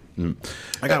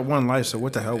 I got one life, so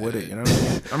what the hell with it?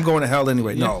 I'm going to hell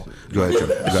anyway. No, Go ahead, Joe.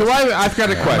 So I've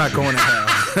got a question. I'm not going to hell.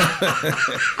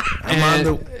 I'm on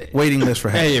the waiting list for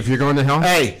hell. Hey, if you're going to hell,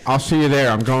 I'll see you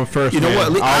there. I'm going first. You know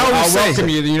man. what? I'll welcome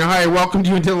you. You know how I welcomed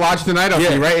you into the lodge tonight? I'll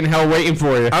be right in hell waiting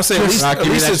for you. I'll say at least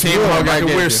it's warm. I can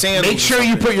wear sandals. Make sure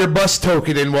you put your bus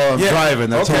token in while I'm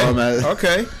driving. That's all I'm at.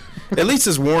 Okay. At least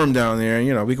it's warm down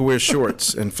there. We can wear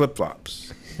shorts and flip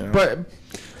flops. But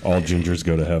all gingers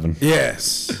go to heaven.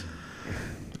 Yes.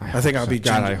 I think I'll be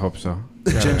God, ginger. I hope so.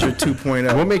 Ginger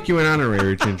 2.0. We'll make you an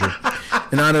honorary ginger.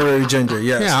 An honorary ginger,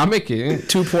 yes. Yeah, I'll make you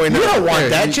 2.0. You don't want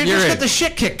that. You're Ginger's in. got the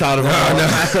shit kicked out of him.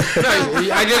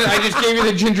 No, I just gave you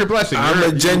the ginger blessing. I'm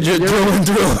a ginger through and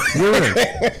through. You're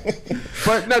in.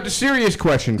 But no, the serious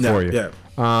question for you. Yeah.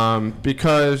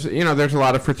 Because, there's a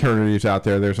lot of fraternities out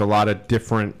there. There's a lot of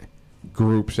different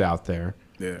groups out there.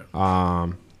 Yeah.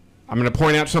 I'm going to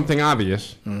point out something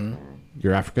obvious.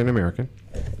 You're African American.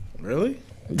 Really?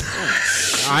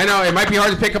 I know it might be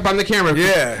hard to pick up on the camera.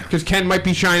 Yeah. because Ken might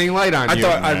be shining light on I you.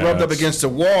 thought I rubbed up against the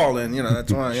wall, and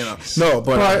that's why No,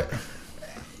 but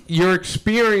your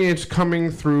experience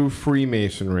coming through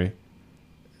Freemasonry.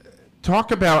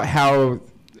 Talk about how,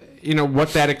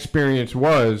 what that experience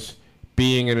was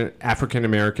being an African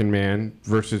American man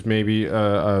versus maybe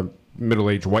a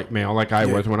middle-aged white male like I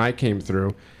was when I came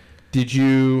through. Did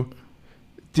you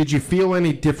feel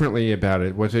any differently about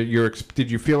it?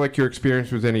 Did you feel like your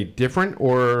experience was any different,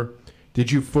 or did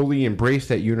you fully embrace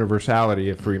that universality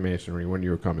of Freemasonry when you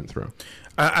were coming through?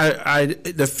 I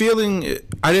didn't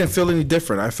feel any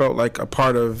different. I felt like a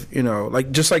part of,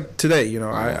 just like today,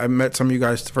 I met some of you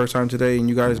guys the first time today, and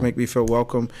you guys make me feel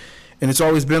welcome. And it's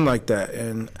always been like that.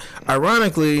 And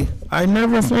ironically, I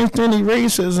never faced any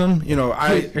racism.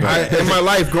 I in my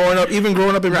life growing up in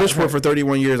Bridgeport for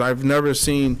 31 years, I've never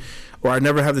seen, or I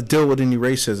never have to deal with any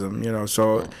racism.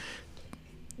 So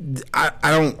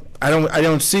I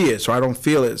don't see it, so I don't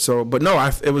feel it. So, but no,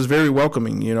 it was very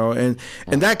welcoming, and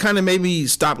that kind of made me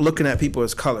stop looking at people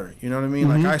as color. You know what I mean?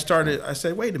 Mm-hmm. Like I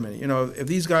said, wait a minute, if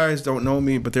these guys don't know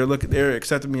me, but they're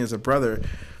accepting me as a brother,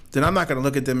 then I'm not going to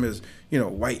look at them as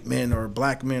white men or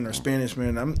black men or Spanish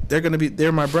men.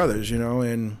 They're my brothers,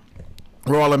 and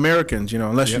we're all Americans,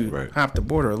 unless you hop the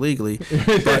border illegally.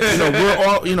 But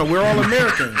we're all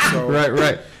Americans. So.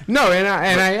 Right. No, and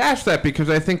I asked that because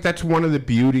I think that's one of the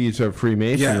beauties of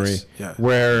Freemasonry,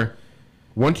 where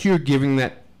once you're given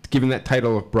that given that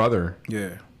title of brother,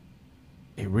 yeah,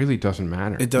 it really doesn't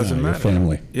matter. It doesn't matter.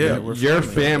 Family. Yeah, we're your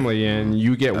family, and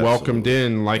you get welcomed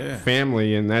in like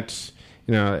family, and that's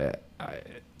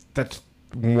that's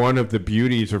one of the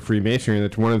beauties of Freemasonry.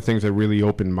 That's one of the things that really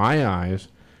opened my eyes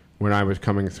when I was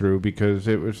coming through, because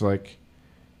it was like,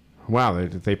 wow,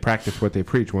 they practice what they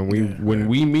preach. When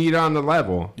we meet on the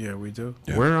level, we do.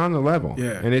 We're on the level,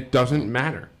 and it doesn't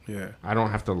matter. Yeah, I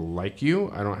don't have to like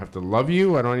you. I don't have to love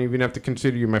you. I don't even have to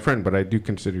consider you my friend, but I do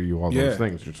consider you all those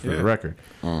things, just for the record.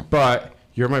 But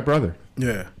you're my brother.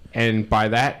 Yeah, and by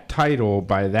that title,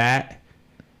 by that,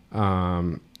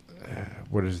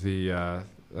 what is the? I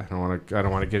don't want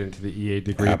to get into the EA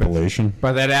degree. Appellation.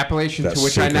 By that appellation to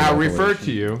which I now refer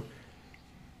to you,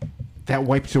 that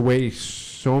wipes away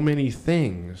so many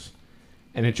things,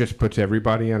 and it just puts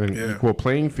everybody on an equal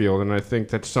playing field. And I think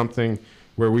that's something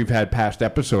where we've had past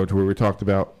episodes where we talked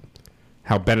about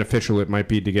how beneficial it might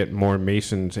be to get more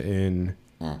Masons in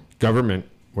government,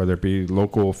 whether it be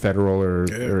local, federal,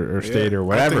 or state or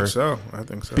whatever. I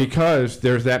think so. Because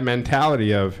there's that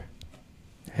mentality of,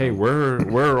 hey,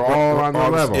 we're all on the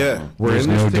level. Yeah. We're There's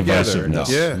in this no together.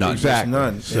 divisiveness. Yeah, None. Exactly.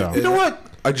 None. So. You know what?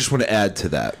 I just want to add to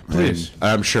that. Please. And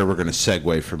I'm sure we're going to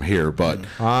segue from here, but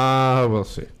We'll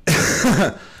see.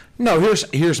 no.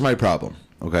 Here's my problem.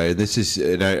 Okay, this is,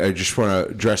 and I just want to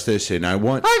address this, and I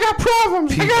got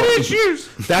problems. I got issues.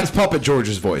 That's Puppet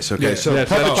George's voice. Okay, so Yes,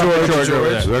 Puppet that's George.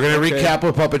 George. We're going to recap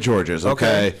with Puppet George's.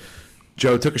 Okay.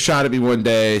 Joe took a shot at me one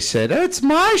day, said, "It's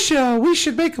my show. We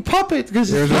should make a puppet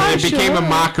because it's my It became a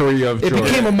mockery of George. It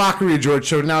became a mockery of George.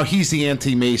 So now he's the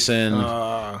anti-Mason.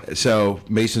 So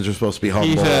Masons are supposed to be humble.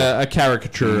 He's a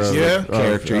caricature of character.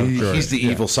 of George. He's the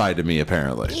evil side of me,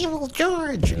 apparently. Evil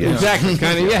George. Exactly.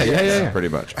 Kind of. Yeah. Pretty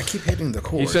much. I keep hitting the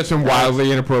chord. He said some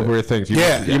wildly inappropriate things.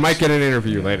 You might get an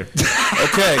interview later.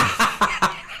 Okay.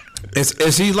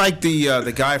 Is he like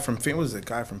the guy from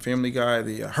Family Guy,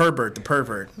 the Herbert, the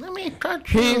pervert? Let me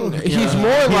touch you. He's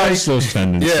more He like has those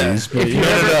tendencies. But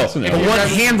No. The one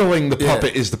handling the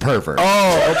puppet is the pervert.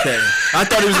 Oh, okay. I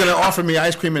thought he was going to offer me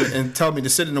ice cream and tell me to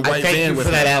sit in the white Thank van you with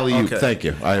for that him. alley-oop. Okay. Thank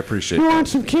you. I appreciate you that. want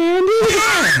some candy.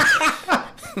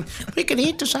 We can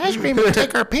eat this ice cream and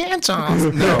take our pants off.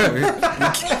 No.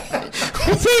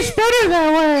 It tastes better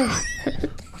that way.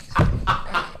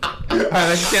 Oh,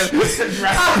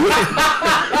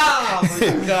 my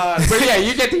God. But yeah,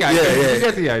 you get the idea. You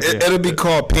get the idea. It'll be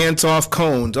called pants off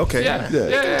cones. Okay.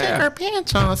 Yeah. Our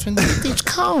pants off and eat these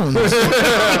cones.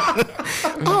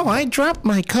 Oh, I dropped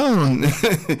my cone.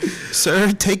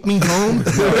 Sir, take me home.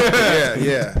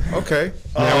 Yeah. Okay.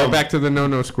 Now we're back to the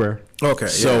no square. Okay.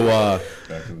 So,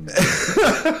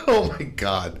 oh, my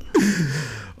God.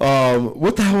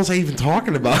 What the hell was I even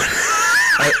talking about?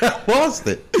 I lost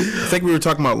it. I think we were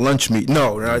talking about lunch meat.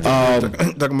 No, I think we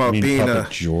were talking about being Puppet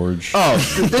George. Oh,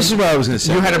 this is what I was going to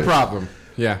say. You had a problem.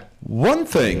 Yeah. One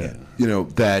thing,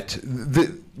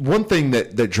 one thing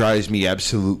that drives me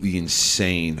absolutely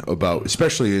insane about,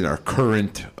 especially in our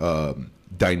current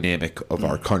dynamic of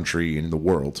our country and the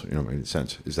world, in a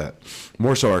sense, is that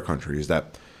more so our country, is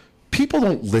that people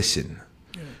don't listen.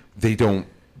 They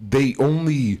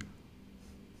only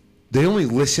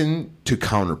listen to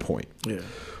counterpoint. Yeah.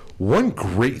 one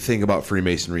great thing about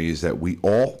Freemasonry is that we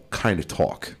all kind of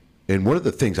talk. And one of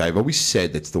the things I've always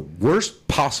said that's the worst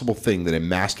possible thing that a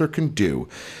master can do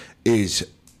is,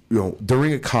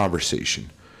 during a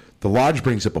conversation, the lodge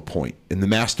brings up a point, and the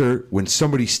master, when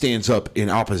somebody stands up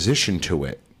in opposition to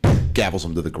it, gavels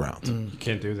them to the ground. You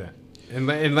can't do that.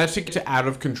 Unless it gets out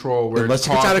of control. Where Unless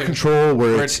it gets out of control,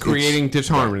 where it's creating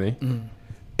disharmony.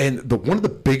 And one of the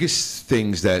biggest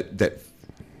things that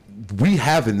we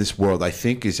have in this world, I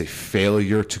think, is a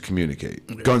failure to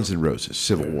communicate. Guns N' Roses,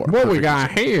 Civil War. What we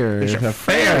got here is a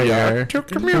failure to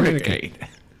communicate.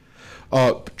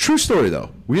 True story, though.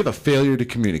 We have a failure to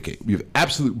communicate. We have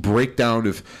absolute breakdown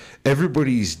of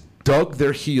everybody's dug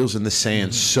their heels in the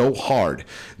sand so hard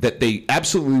that they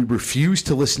absolutely refuse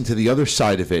to listen to the other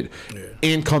side of it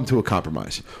and come to a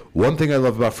compromise. One thing I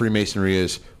love about Freemasonry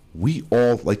is we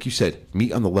all, like you said,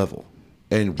 meet on the level.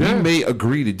 And we may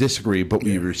agree to disagree, but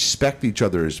we respect each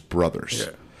other as brothers.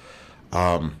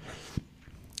 And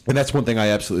that's one thing I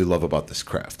absolutely love about this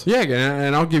craft. Yeah,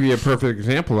 and I'll give you a perfect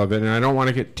example of it, and I don't want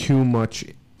to get too much...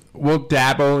 We'll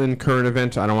dabble in current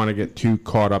events. I don't want to get too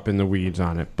caught up in the weeds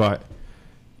on it, but...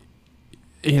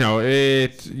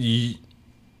 it's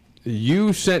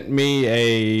you sent me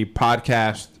a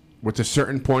podcast with a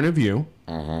certain point of view,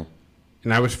 and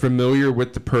I was familiar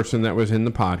with the person that was in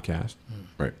the podcast.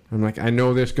 Right. I'm like, I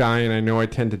know this guy, and I know I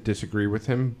tend to disagree with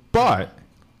him, but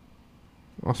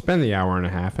I'll spend the hour and a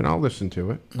half, and I'll listen to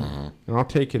it, and I'll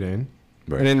take it in.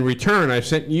 Right. And in return, I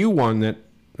sent you one that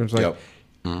was like,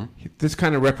 this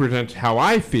kind of represents how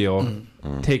I feel.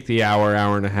 Take the hour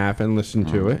and a half, and listen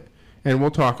to it. And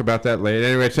we'll talk about that later.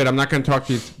 Anyway, I said I'm not going to talk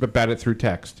to you about it through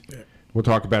text. Yeah. We'll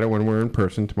talk about it when we're in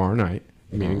person tomorrow night,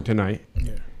 meeting tonight.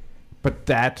 Yeah. But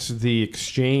that's the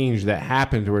exchange that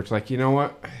happens where it's like, you know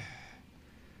what?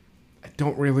 I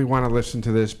don't really want to listen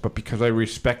to this, but because I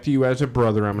respect you as a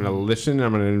brother, I'm going to listen.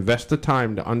 I'm going to invest the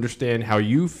time to understand how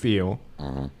you feel.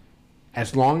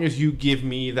 As long as you give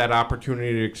me that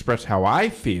opportunity to express how I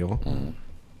feel.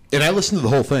 And I listened to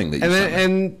the whole thing.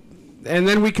 That and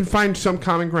then we can find some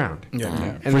common ground.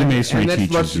 And Freemasonry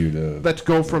teaches you to... Let's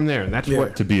go from there. And that's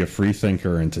what... To be a free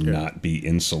thinker and to not be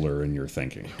insular in your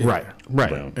thinking. Right.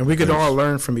 And we could all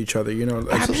learn from each other,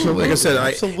 Absolutely. Like I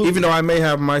said, even though I may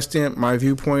have my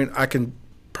viewpoint, I can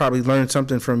probably learn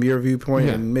something from your viewpoint,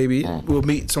 and maybe we'll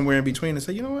meet somewhere in between and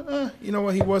say, you know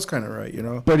what, he was kind of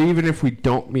right, But even if we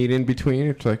don't meet in between,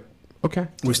 it's like, okay.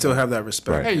 We still have that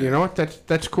respect. Hey, you know what?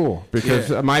 That's cool. Because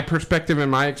my perspective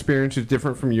and my experience is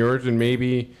different from yours, and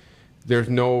maybe there's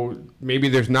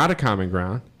not a commmen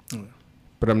ground,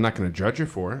 but I'm not going to judge you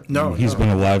for it. No. He's been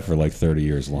alive for like 30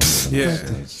 years longer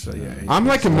than us. I'm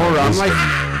like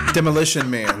Demolition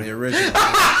Man, the original.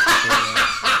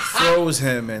 Froze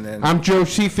him, and then I'm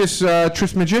Josephus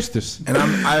Trismegistus. And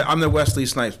I'm the Wesley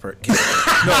Snipes part.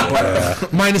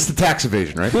 Minus the tax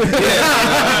evasion, right?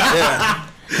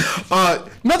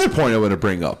 Another point I want to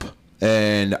bring up,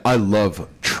 and I love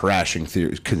trashing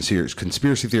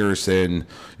conspiracy theorists, and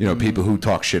people who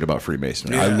talk shit about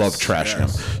Freemasonry. I love trashing them.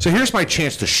 So here's my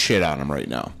chance to shit on them right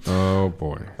now. Oh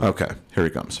boy. Okay, here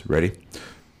he comes. Ready?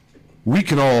 We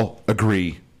can all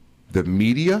agree, the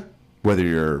media, whether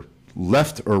you're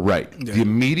left or right, the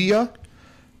media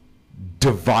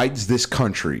divides this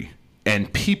country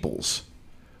and peoples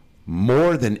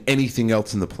more than anything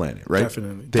else in the planet, right?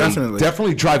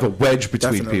 Definitely drive a wedge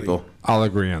between people. I'll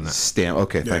agree on that.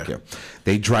 Okay, thank you.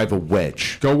 They drive a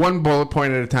wedge. Go one bullet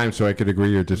point at a time so I could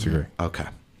agree or disagree. Okay.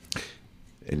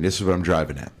 And this is what I'm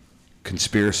driving at.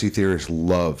 Conspiracy theorists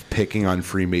love picking on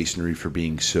Freemasonry for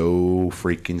being so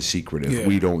freaking secretive. Yeah.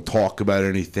 We don't talk about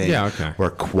anything. Yeah, okay.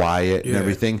 We're quiet and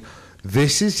everything.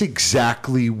 This is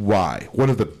exactly why.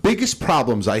 One of the biggest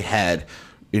problems I had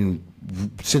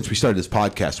since we started this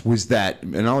podcast was that,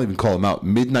 and I'll even call them out,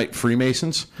 Midnight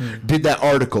Freemasons did that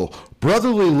article,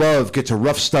 Brotherly Love Gets a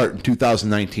Rough Start in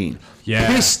 2019. Yeah.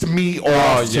 Pissed me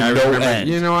off to no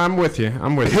end. I'm with you.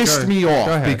 Pissed me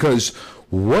off because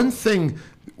one thing,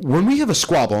 when we have a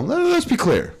squabble, let's be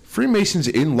clear, Freemasons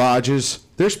in lodges,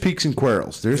 there's peaks and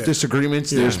quarrels. There's disagreements.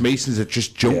 There's Masons that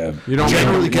just don't you don't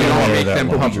generally get along. Make them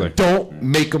public. Don't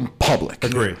make them public.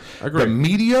 Agree. The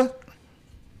media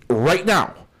right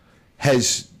now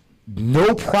has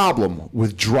no problem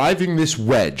with driving this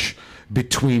wedge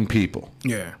between people,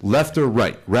 left or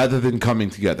right, rather than coming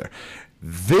together.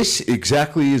 This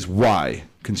exactly is why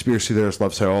conspiracy theorists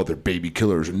love to say, they're baby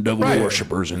killers and devil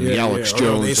worshippers and the Alex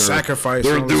Jones. They sacrifice.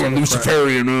 They're doing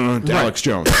Luciferian Alex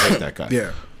Jones. I hate that guy.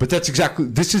 Yeah. But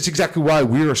this is exactly why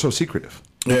we are so secretive.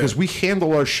 Because we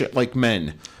handle our shit like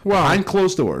men behind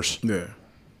closed doors. Yeah.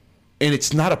 And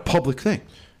it's not a public thing.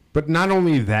 But not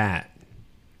only that,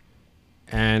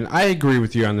 And I agree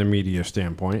with you on the media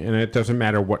standpoint, and it doesn't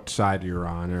matter what side you're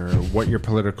on or what your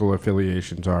political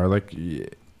affiliations are. Like,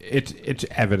 it's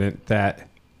evident that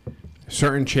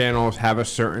certain channels have a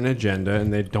certain agenda,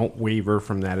 and they don't waver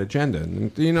from that agenda.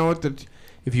 And you know what?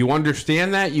 If you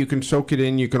understand that, you can soak it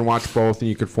in, you can watch both, and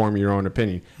you can form your own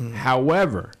opinion.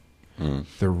 However,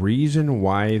 the reason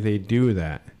why they do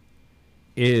that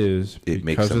is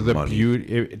because of the beauty.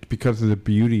 It's because of the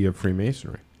beauty of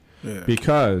Freemasonry. Yeah.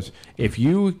 Because if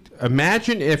you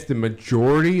imagine if the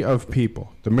majority of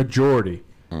people,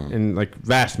 and like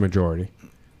vast majority,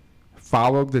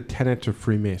 followed the tenets of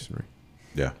Freemasonry.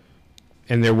 Yeah.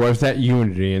 And there was that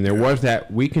unity, and there was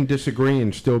that we can disagree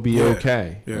and still be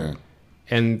okay. Yeah.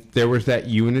 And there was that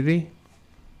unity.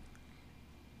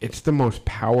 It's the most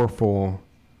powerful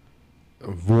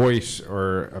voice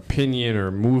or opinion or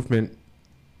movement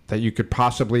that you could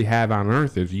possibly have on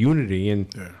earth is unity and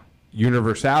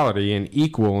universality and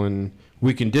equal, and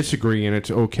we can disagree and it's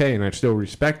okay and I still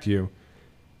respect you.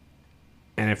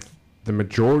 And if the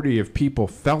majority of people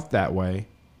felt that way,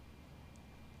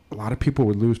 a lot of people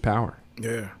would lose power.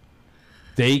 Yeah.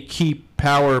 They keep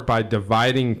power by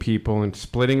dividing people and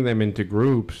splitting them into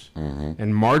groups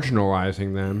and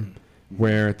marginalizing them,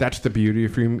 where that's the beauty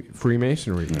of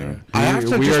Freemasonry. Yeah.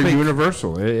 We are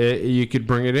universal. You could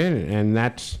bring it in, and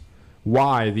that's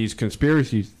why these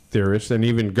conspiracy theorists and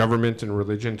even governments and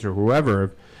religions or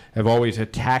whoever have always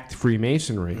attacked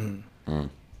Freemasonry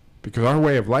because our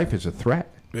way of life is a threat.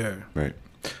 Yeah. Right.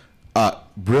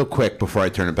 Real quick before I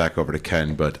turn it back over to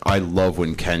Ken, but I love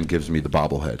when Ken gives me the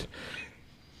bobblehead.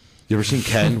 You ever seen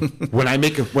Ken? when I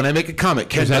make a comment,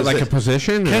 Ken is that does like this. A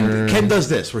position? Ken does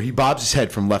this where he bobs his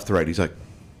head from left to right. He's like,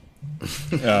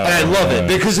 and I love it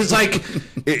because it's like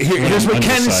here's what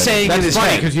Ken is saying in his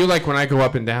head. Because you like when I go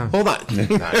up and down. Hold on.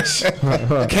 Nice.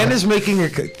 Ken is making a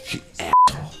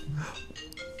asshole.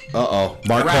 Uh-oh.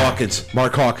 Mark Hawkins.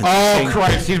 Oh,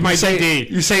 Christ. He's my Dede.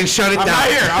 You're saying shut it down.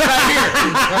 I'm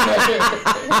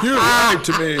not here. You lied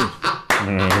to me. I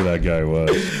don't know who that guy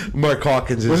was. Mark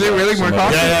Hawkins. Was it really Mark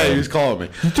Hawkins? Yeah, he was calling me.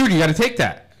 Dude, you got to take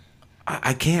that.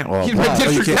 I can't. Well, He's my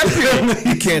district deputy.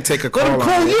 You can't take a call. Let him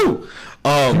call you.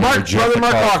 Brother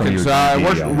Mark Hawkins.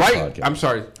 I'm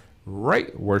sorry.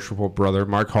 Right, worshipful brother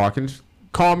Mark Hawkins.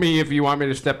 Call me if you want me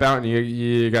to step out and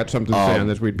you got something to say on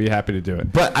this. We'd be happy to do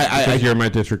it. But you're my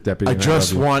district deputy. I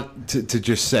just want to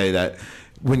just say that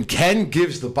when Ken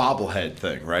gives the bobblehead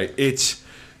thing, right? It's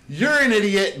you're an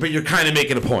idiot, but you're kind of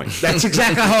making a point. That's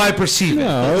exactly how I perceive it.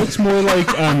 No, it's more like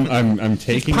I'm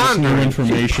taking this new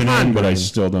information in, but I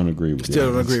still don't agree with it.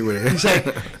 Still don't agree with it. He's like,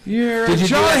 Did you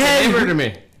do that to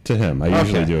me? To him. I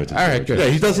usually do it to him. All right, good. Yeah,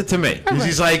 he does it to me.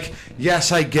 He's like,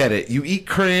 yes, I get it. You eat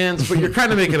crayons, but you're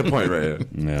kind of making a point right here.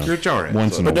 Yeah. You're a jarhead.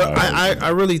 Once in a while. I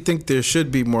really think there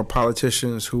should be more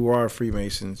politicians who are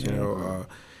Freemasons, you know,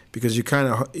 because you kind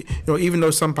of, you know, even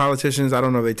though some politicians, I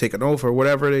don't know, if they take an oath or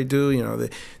whatever they do, you know,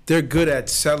 they're good at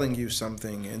selling you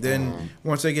something. And then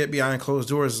once they get behind closed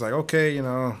doors, it's like, okay, you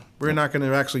know, we're not going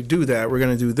to actually do that. We're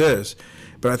going to do this.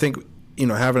 But I think, you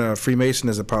know, having a Freemason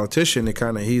as a politician,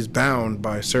 he's bound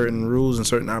by certain rules and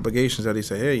certain obligations that he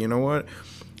say, hey, you know what?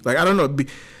 Like, I don't know.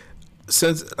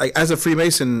 Since, like, as a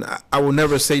Freemason, I will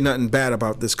never say nothing bad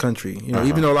about this country. You know,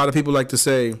 even though a lot of people like to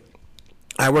say,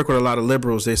 I work with a lot of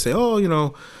liberals, they say, oh, you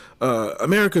know,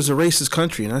 America's a racist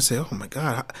country. And I say, oh, my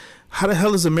God, how the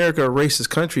hell is America a racist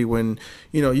country when,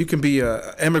 you know, you can be an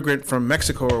immigrant from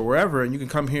Mexico or wherever, and you can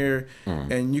come here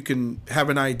and you can have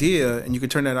an idea and you can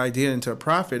turn that idea into a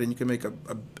profit and you can make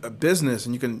a business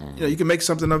and you can, you know, you can make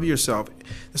something of yourself.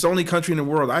 It's the only country in the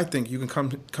world, I think, you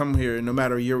can come here and no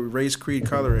matter your race, creed,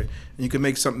 color, and you can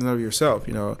make something of yourself,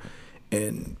 you know.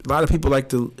 And a lot of people like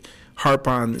to harp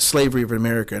on slavery of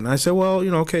America. And I said, well,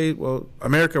 you know, okay, well,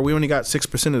 America, we only got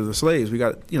 6% of the slaves. We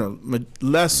got, you know,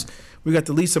 we got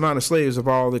the least amount of slaves of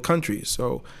all the countries.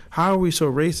 So how are we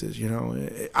so racist? You know,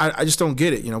 I just don't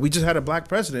get it. You know, we just had a black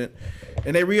president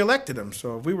and they reelected him.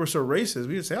 So if we were so racist,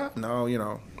 we would say, oh, no, you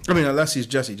know, I mean, unless he's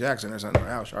Jesse Jackson or something, or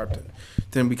Al Sharpton,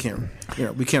 then we can't, you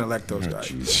know, we can't elect those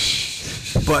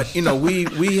guys. But, you know,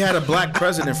 we had a black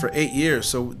president for 8 years.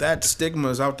 So that stigma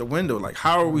is out the window. Like,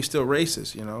 how are we still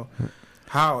racist? You know,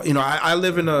 how, you know, I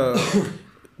live in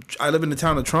the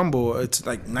town of Trumbull. It's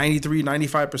like 93,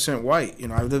 95% white. You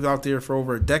know, I've lived out there for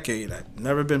over a decade. I've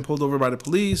never been pulled over by the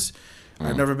police.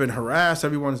 I've never been harassed.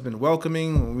 Everyone's been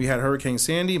welcoming. When we had Hurricane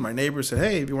Sandy, my neighbor said,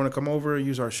 hey, if you want to come over,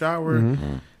 use our shower.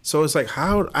 So it's like,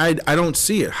 how, I don't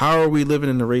see it. How are we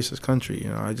living in a racist country? You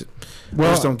know, I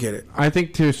just don't get it. I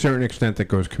think to a certain extent that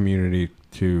goes community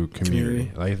to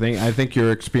community. Like, I think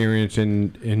your experience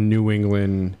in New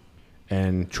England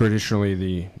and traditionally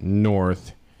the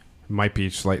North might be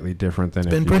slightly different than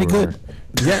been pretty good.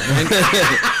 Yeah,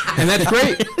 and that's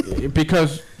great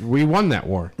because we won that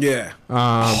war. Yeah.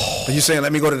 Are you saying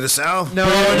let me go to the South? No.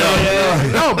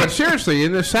 But seriously,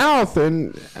 in the South,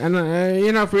 and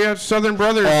if we have Southern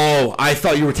brothers. Oh, I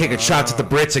thought you were taking shots at the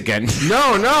Brits again.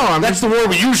 No, That's the war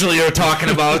we usually are talking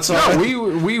about. So. No,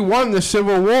 we won the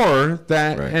Civil War,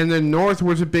 Right. and the North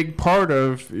was a big part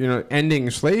of ending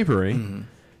slavery,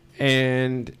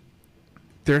 and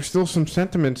there's still some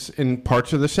sentiments in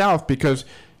parts of the South because,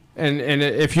 and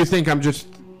if you think I'm just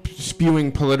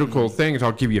spewing political things,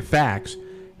 I'll give you facts.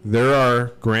 There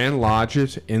are Grand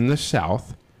Lodges in the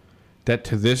South that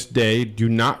to this day do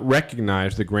not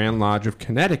recognize the Grand Lodge of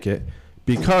Connecticut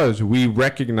because we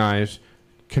recognize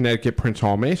Connecticut Prince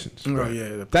Hall Masons. Oh,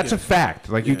 yeah. That's a fact.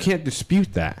 Like, you can't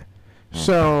dispute that.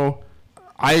 So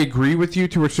I agree with you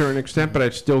to a certain extent, but I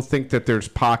still think that there's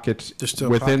pockets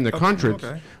within the country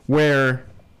where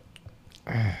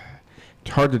it's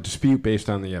hard to dispute based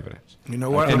on the evidence. You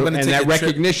know what? And that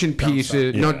recognition piece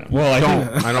is... Yeah. No, Well, I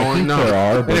don't want to know. there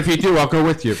are, And if you do, I'll go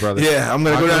with you, brother. Yeah, I'm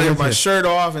going to go down there with my with you. shirt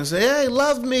off and say, hey,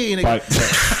 love me. And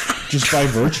Just by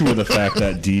virtue of the fact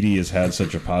that Dede has had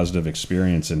such a positive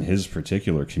experience in his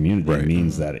particular community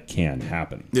means that it can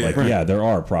happen. Yeah. There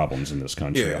are problems in this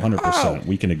country, Yeah. 100%.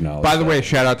 We can acknowledge By the that. way,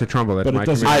 shout out to Trumbull. That's But it my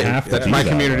doesn't community. have to That's be my that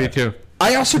community, way. too.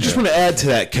 I also just want to add to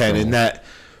that, Ken, in that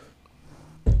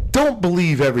don't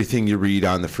believe everything you read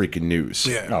on the freaking news.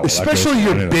 Yeah. Oh, well, that Especially goes for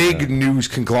your anything, big yeah. news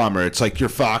conglomerates like your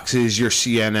Foxes, your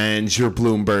CNNs, your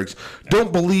Bloombergs.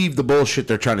 Don't believe the bullshit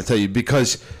they're trying to tell you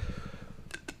because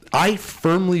I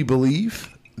firmly believe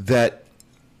that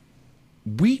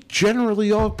we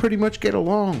generally all pretty much get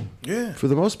along. Yeah. For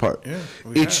the most part. Yeah,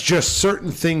 It's just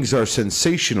certain things are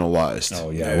sensationalized.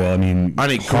 Oh, yeah. Well, I mean, On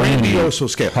a grandiose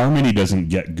scale. Harmony doesn't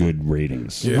get good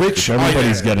ratings. Which If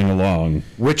everybody's getting along.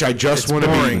 Which I just want to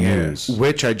boring, be yeah.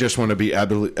 Which I just want to be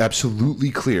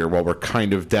absolutely clear while we're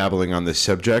kind of dabbling on this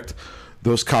subject.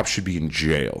 Those cops should be in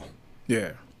jail.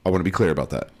 Yeah. I want to be clear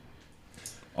about that.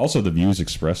 Also, the views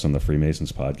expressed on the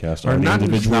Freemasons podcast are the not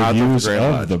individual not of the views Grand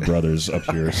of Lodge. the brothers up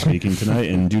here speaking tonight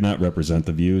and do not represent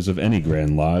the views of any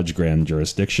Grand Lodge, Grand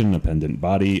Jurisdiction, Appendant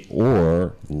Body,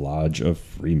 or Lodge of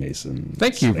Freemasons.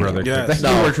 Thank you, brother. Yeah. Thank you,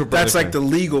 No, Worship Brother that's like Ken. the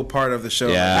legal part of the show.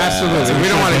 Absolutely. We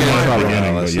don't want to get in trouble.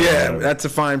 Beginning, but Yeah, that's a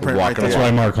fine print right Walking That's there.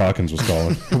 why Mark Hawkins was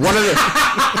calling. One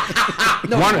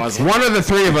of the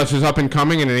three of us is up and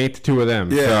coming, and it ain't the two of them.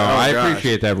 Yeah, so oh, I gosh.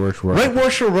 appreciate that, Worship Brother. Right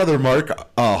Worship Brother Mark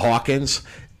Hawkins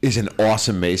is an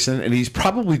awesome Mason, and he's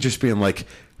probably just being like,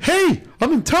 hey,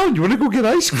 I'm in town. You want to go get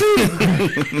ice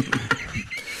cream?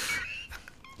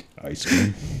 Ice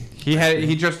cream. He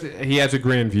has a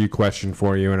Grand View question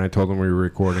for you, and I told him we were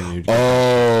recording you.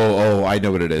 Oh, I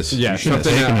know what it is. Yeah, should have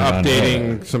something taken it on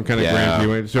updating some kind of Yeah,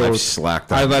 Grand View. So I've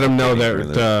slacked on I let him know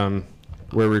getting that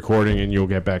we're recording, and you'll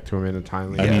get back to him in a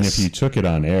timely. I mean, Yes. if you took it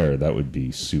on air, that would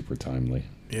be super timely.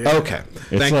 Okay.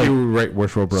 It's Thank like, you, Right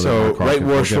Worshipful Brother. So, Mark Right Hawkins. We'll get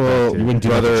back Worshipful to You wouldn't do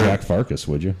Brother- that to Jack Farkas,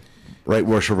 would you? Right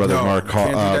Worship Brother No, Mark I can't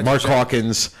do that to Mark Jack.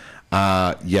 Hawkins.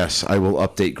 Yes, I will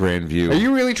update Grandview. Are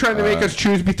you really trying to make us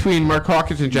choose between Mark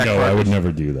Hawkins and Jack No, Farkas? I would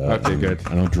never do that. Okay, good.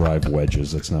 I don't drive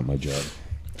wedges. That's not my job.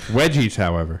 Wedgies,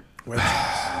 however.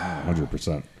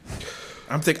 100%.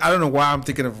 I don't know why I'm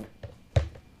thinking of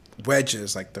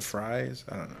wedges, like the fries.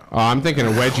 I don't know. Oh, I'm thinking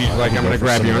of wedgies, like I'm going to for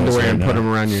grab your someone else underwear and right put now.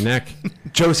 them around your neck.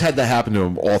 Joe's had that happen to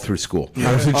him all through school.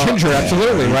 I was a ginger,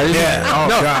 absolutely, right? Yeah. Oh,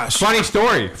 no, gosh. Funny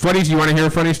story. Funny, you want to hear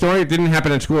a funny story? It didn't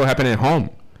happen at school. It happened at home.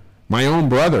 My own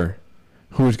brother,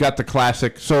 who's got the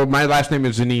classic. So my last name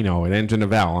is Zanino. It ends in a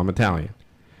vowel. I'm Italian.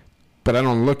 But I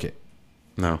don't look it.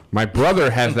 No. My brother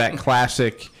has that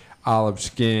classic olive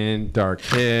skin, dark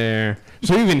hair.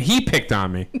 So even he picked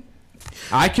on me.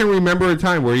 I can remember a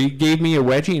time where he gave me a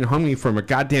wedgie and hung me from a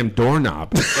goddamn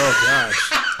doorknob. Oh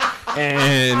gosh.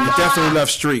 And You definitely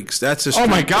left streaks. That's a streak. oh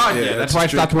my god, yeah, that's why I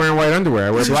stopped wearing white underwear.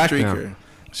 I wear It's a black now. streaker.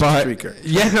 It's a But streaker.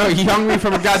 yeah, no, he hung me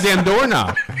from a goddamn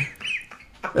doorknob.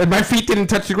 And my feet didn't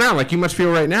touch the ground like you must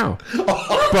feel right now.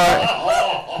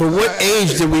 But what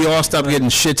age did we all stop getting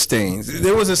shit stains?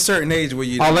 There was a certain age where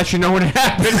you. I'll let you know when it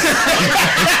happens.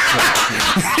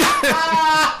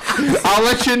 I'll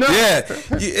let you know. Yeah,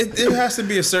 it has to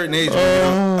be a certain age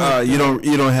where you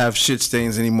don't have shit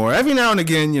stains anymore. Every now and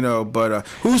again, But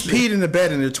who's peed in the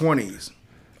bed in their 20s?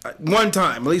 One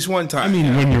time, at least one time. I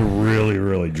mean, when you're really,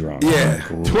 really drunk. Yeah.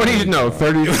 20s, no,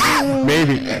 30s,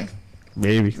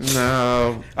 maybe.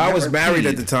 No. I was married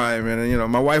at the time,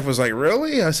 and my wife was like,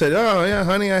 "Really?" I said, "Oh yeah,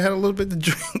 honey, I had a little bit to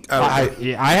drink."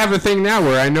 I have a thing now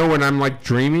where I know when I'm like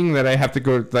dreaming that I have to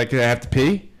go, like I have to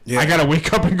pee. I gotta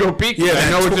wake up and go pee. Yeah, I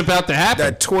know it's about to happen.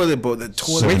 That toilet bowl. The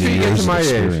toilet. Wait till you get years to of my age.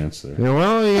 experience there. Yeah,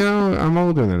 well, I'm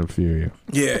older than a few of you.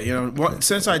 Yeah,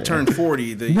 since I turned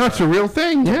 40, the No, it's a real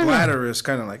thing. Yeah. bladder is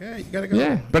kind of like, hey, you gotta go.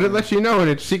 Yeah, but it lets you know in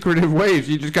its secretive ways.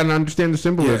 You just gotta understand the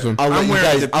symbolism. I'll I'm let,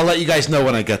 wearing I'll let you guys know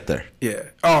when I get there. Yeah.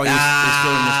 Oh,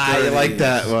 I like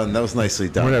that one. That was nicely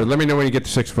done. Whatever. Let me know when you get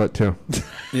to 6 foot too.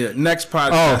 Yeah. Next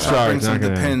podcast, I'll sorry, bring some not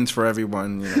gonna Depends for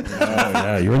everyone. You know.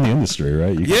 Yeah, you're in the industry,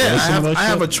 right? You can Yeah, play some of that I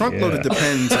have a shit? trunkload of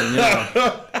Depends, and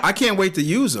I can't wait to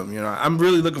use them. I'm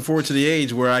really looking forward to the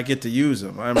age where I get to use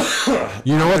them.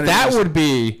 You know what? That would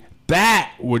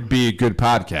be a good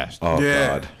podcast. Oh, Yeah.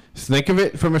 God. Think of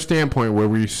it from a standpoint where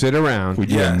we sit around. We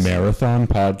do a marathon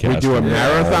podcast. We do a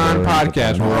marathon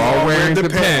podcast. We're all wearing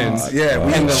Depends. Yeah,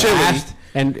 we and eat chili.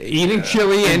 and eating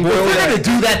chili and If we're going to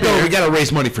do that, though, we got to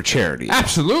raise money for charity.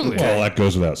 absolutely. Well, that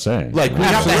goes without saying. Like, we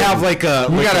have to have, like, a...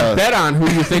 You like got to a- bet on who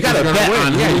you think is gotta going to bet win.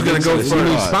 on Yeah, who you're going to go wins through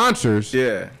this. these sponsors.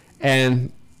 Yeah.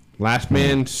 And last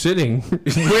man sitting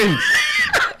wins.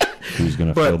 Who's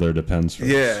going to fill their Depends first?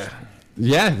 Yeah.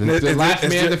 Yeah, the last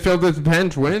it's man just- to fill the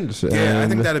Depends wins. Yeah, I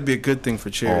And think that'd be a good thing for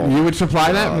charity. you would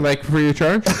supply that like for your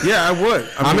charge. Yeah, I would.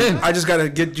 I'm in. I just got to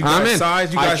get you I'm guys in.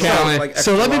 size. You I guys challenge- like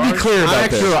So let me be extra clear large. about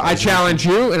I'm this. extra. I challenge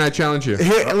you, and I challenge you.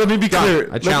 Here, let me be clear.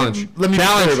 I challenge. Let me be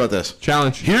clear about this.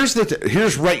 Challenge.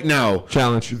 Here's right now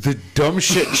Challenge. the dumb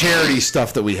shit charity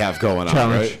stuff that we have going on.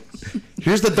 Challenge. Right?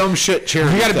 Here's the dumb shit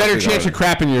charity. You got a stuff better we chance of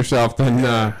crapping yourself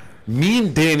than Me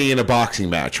and Danny in a boxing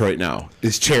match right now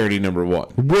is charity number one.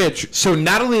 which. So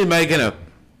not only am I gonna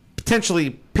potentially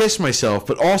piss myself,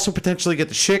 but also potentially get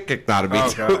the shit kicked out of me. Oh,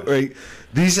 too, God. right?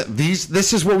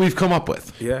 This is what we've come up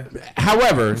with. Yeah.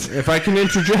 However, if I can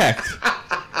interject,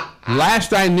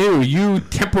 last I knew, you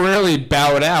temporarily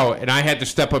bowed out, and I had to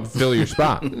step up and fill your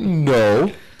spot.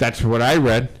 No, That's what I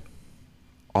read.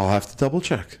 I'll have to double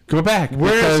check. Go back.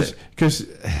 Where is it? Because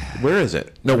Where is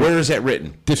it? No, where is that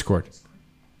written? Discord,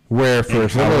 where for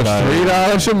as how little would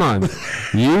as $3 a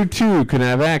month, you too can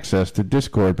have access to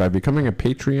Discord by becoming a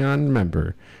Patreon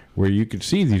member, where you can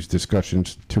see these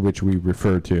discussions to which we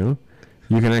refer to.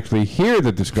 You can actually hear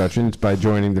the discussions by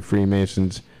joining the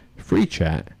Freemasons free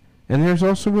chat, and there's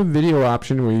also a video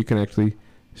option where you can actually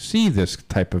see this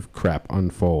type of crap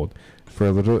unfold. For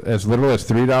as little as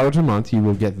 $3 a month, you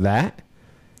will get that.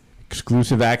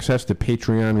 Exclusive access to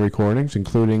Patreon recordings,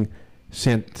 including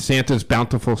Santa's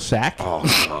Bountiful Sack. Oh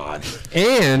God!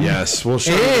 And Yes, we'll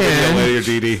show you the video later,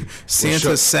 Dede.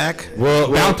 Santa's sack.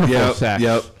 Bountiful Sack.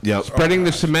 Yep. Spreading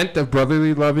the cement of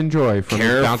brotherly love and joy from the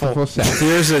Careful. Bountiful Sack.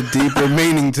 There's a deeper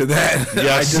meaning to that.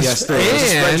 Yes, there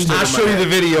is. And I'll show you the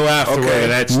video afterward. Okay.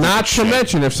 That's Not to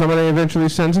mention, if somebody eventually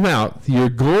sends them out, your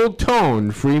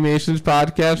gold-toned Freemasons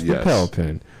podcast Yes. lapel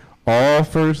pin. All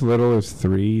for as little as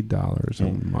 $3 a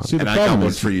month. See, the And I got problem one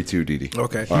is for you too, Dede.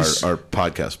 Okay. Our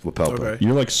podcast lapel pin. Okay.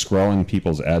 you're like scrawling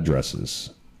people's addresses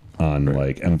on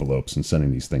like envelopes and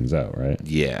sending these things out, right?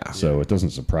 Yeah. So it doesn't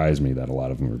surprise me that a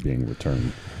lot of them are being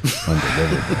returned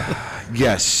undelivered.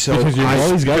 Yes. So Because you- All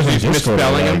these guys on he's Discord are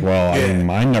misspelling like, them? well, I mean,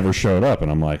 mine never showed up, and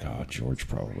I'm like, oh, George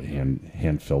probably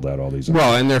hand filled out all these.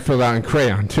 Well, and they're filled out in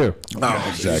crayon, too.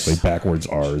 exactly backwards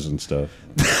R's and stuff.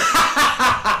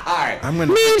 I'm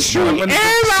gonna.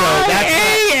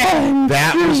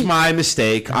 that was my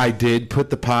mistake. I did put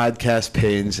the podcast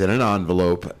pins in an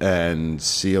envelope and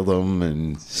sealed them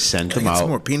and sent them Get some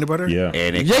more out. peanut butter. Yeah.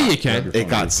 And it Yeah, got, you can. It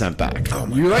got sent back.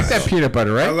 You like that peanut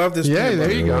butter, right? I love this Yeah, peanut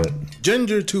there you go.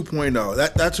 Ginger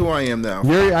 2.0. That's who I am now.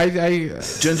 Ginger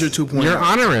Ginger 2.0. You're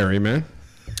honorary, man.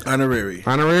 Honorary.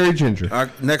 Honorary ginger.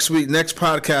 Next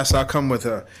podcast, I'll come with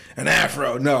an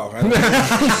afro. No.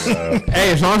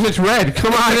 Hey, as long as it's red,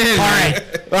 come on in.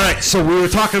 All right. So we were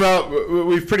talking about.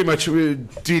 We've pretty much.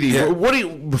 Dede, Yeah. what do you?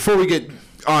 Before we get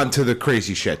on to the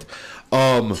crazy shit,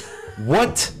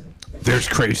 what? There's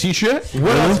crazy shit.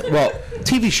 What else? Well,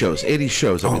 TV shows, 80s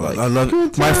shows. I mean, like, I love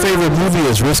it. My favorite movie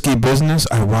is Risky Business.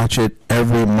 I watch it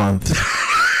every month.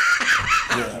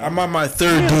 Yeah, I'm on my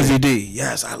third DVD.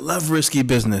 Yes, I love Risky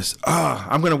Business.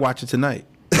 I'm going to watch it tonight.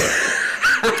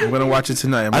 I'm going to watch it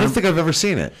tonight. I don't think I've ever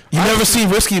seen it. You never seen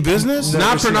Risky Business?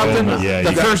 Not for nothing. Yeah,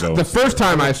 the you gotta first go. the first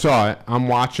time I saw it, I'm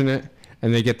watching it,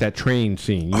 and they get that train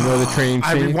scene. You know the train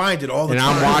I scene. rewind it all the and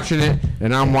time.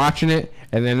 I'm watching it,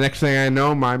 and then next thing I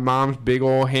know, my mom's big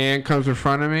old hand comes in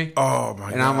front of me, Oh, my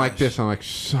God. and I'm like this. I'm like,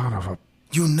 son of a.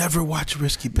 You never watch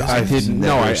Risky Business? I didn't.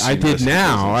 No, never I seen did Risky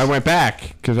now. Business. I went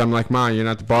back because I'm like, Mom, you're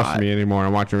not the boss of me anymore.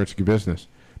 I'm watching Risky Business.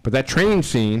 But that train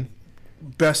scene.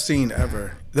 Best scene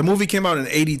ever. The movie came out in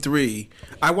 '83.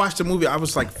 I watched the movie. I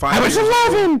was like 5. I was years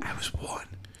old. 11. I was 1.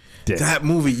 dick. That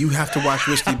movie, you have to watch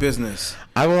Risky Business.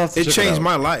 I will have to. It check changed out.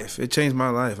 my life. It changed my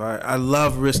life. I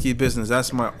love Risky Business.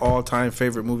 That's my all-time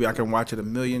favorite movie. I can watch it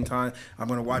 1,000,000 times. I'm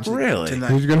gonna watch it Really?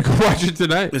 tonight. Who's going to go watch it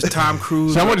tonight? It's Tom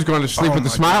Cruise. Someone's going to sleep Oh with a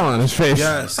my smile God. on his face.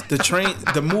 Yes,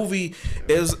 the movie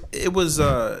was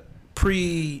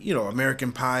pre,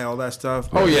 American Pie, all that stuff.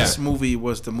 Oh, yeah. This movie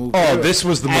was the movie. Oh, this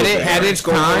was the movie. At its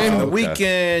Go over time. the Okay.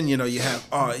 weekend, you have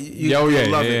Yeah, you'll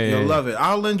love it. yeah. You'll love it.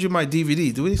 I'll lend you my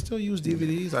DVD. Do we still use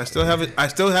DVDs? I still have it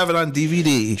on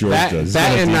DVD. George does.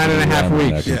 That He's in got a DVD 9.5 on that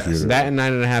weeks. computer. That in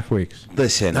 9.5 weeks.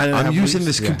 Listen, 9.5 I'm using weeks?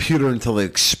 this computer until it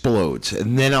explodes,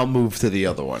 and then I'll move to the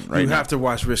other one. Right You now. have to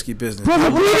watch Risky Business.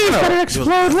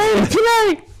 explode later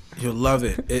tonight. You'll love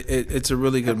it. It's a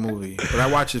really good movie. But I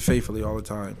watch it faithfully all the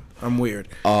time. I'm weird.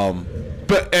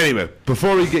 But anyway,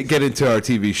 before we get into our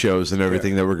TV shows and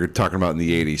everything that we're talking about in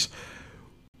the '80s,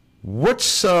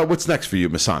 what's next for you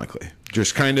masonically?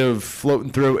 Just kind of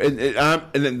floating through, and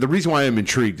then the reason why I'm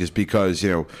intrigued is because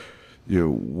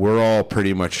we're all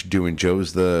pretty much doing.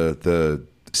 Joe's the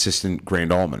assistant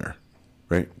grand almoner,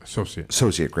 right?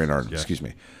 Associate grand almoner. Excuse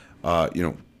me.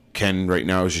 Ken right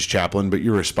now is just chaplain, but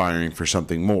you're aspiring for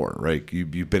something more, right?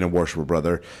 You've been a worshipful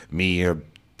brother. Me,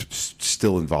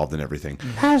 still involved in everything.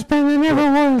 Has been that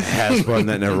never was. Has been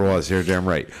that never was. You're damn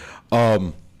right.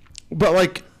 But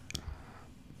like,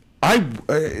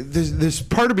 there's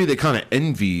part of me that kind of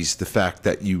envies the fact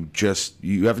that you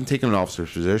haven't taken an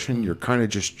officer's position. You're kind of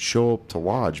just show up to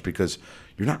lodge because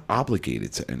you're not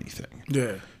obligated to anything.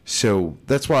 Yeah. So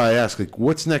that's why I ask, like,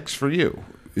 what's next for you?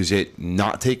 Is it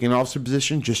not taking an officer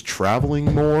position, just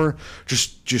traveling more,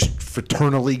 just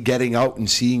fraternally getting out and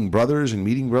seeing brothers and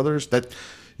meeting brothers? That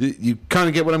you kind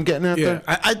of get what I'm getting at Yeah, there?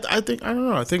 I think I don't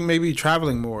know. I think maybe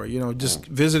traveling more. Just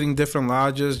visiting different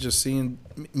lodges, just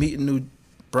meeting new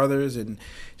brothers, and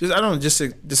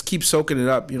just keep soaking it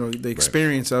up. The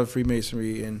experience of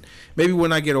Freemasonry, and maybe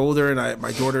when I get older and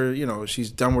my daughter, she's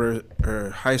done with her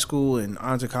high school and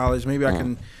on to college, maybe I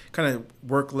can kind of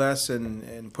work less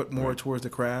and put more towards the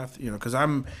craft. Because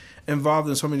I'm involved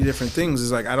in so many different things.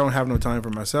 It's like I don't have no time for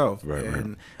myself,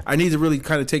 and I need to really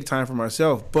kind of take time for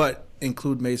myself, but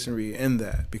include Masonry in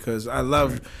that, because I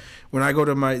love when I go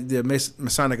to the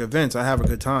Masonic events. I have a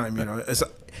good time.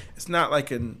 It's not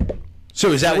like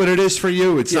So is that what it is for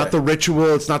you? It's Yeah. not the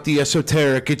ritual. It's not the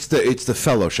esoteric. It's the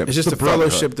fellowship. It's just the brotherhood.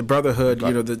 fellowship, the brotherhood,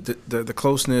 the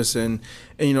closeness, and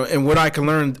what I can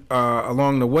learn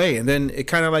along the way, and then it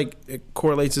kind of like it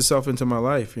correlates itself into my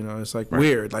life. It's like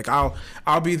weird. Like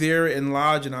I'll be there in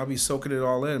lodge and I'll be soaking it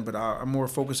all in, but I'm more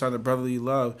focused on the brotherly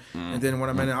love. And then when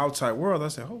I'm in the outside world, I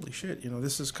say, holy shit,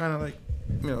 this is kind of like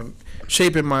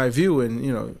shaping my view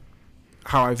and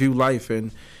how I view life,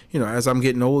 and as I'm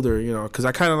getting older, because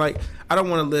I kind of like, I don't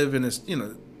want to live in this,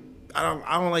 I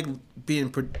don't like being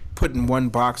put in one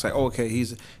box. Like, okay,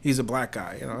 he's a black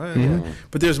guy,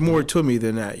 But there's more to me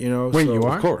than that, Wait, so, you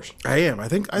are? Of course. I am. I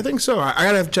think so. I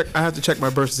have to check my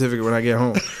birth certificate when I get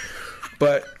home.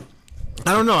 But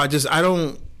I don't know. I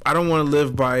don't want to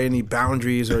live by any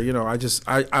boundaries, or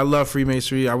I love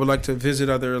Freemasonry. I would like to visit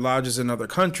other lodges in other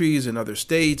countries and other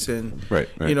states, and Right.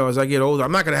 as I get older,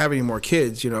 I'm not going to have any more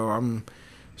kids.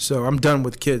 I'm done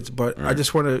with kids, but I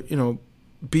just want to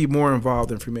be more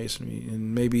involved in Freemasonry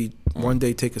and maybe one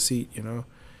day take a seat. I don't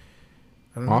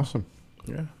know. Awesome.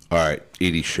 Yeah. All right,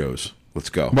 80 shows. Let's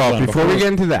go. Well, before we get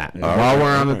into that, while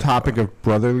we're on the topic of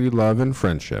brotherly love and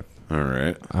friendship, All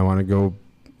right. I want to go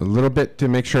a little bit to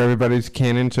make sure everybody's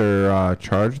cannons are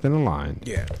charged and aligned.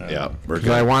 Yeah. Yeah, we're Because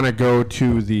I good. want to go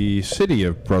to the city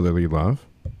of brotherly love,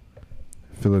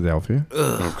 Philadelphia.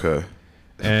 Okay.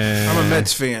 And I'm a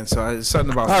Mets fan, so it's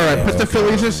something about. All right, put the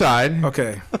Phillies aside.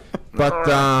 Okay. But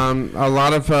a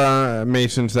lot of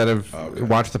Masons that have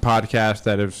watched the podcast,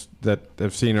 that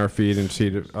have seen our feed and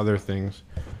seen other things,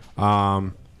 have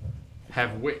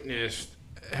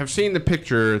seen the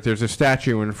picture. There's a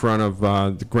statue in front of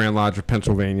the Grand Lodge of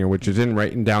Pennsylvania, which is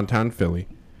right in downtown Philly.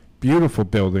 Beautiful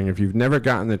building. If you've never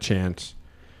gotten the chance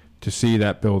to see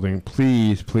that building,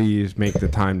 please make the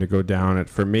time to go down.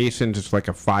 For Masons, it's like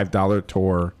a $5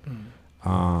 tour.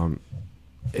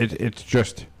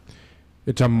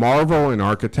 It's a marvel in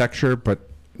architecture, but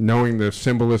knowing the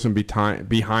symbolism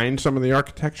behind some of the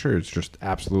architecture is just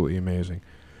absolutely amazing.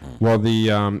 Well,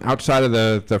 the outside of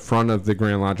the front of the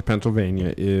Grand Lodge of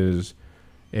Pennsylvania is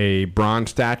a bronze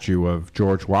statue of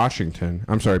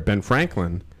Ben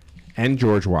Franklin and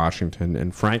George Washington,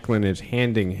 and Franklin is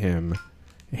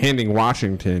handing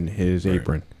Washington his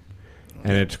apron,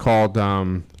 and it's called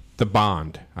the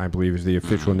Bond, I believe is the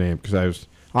official name, because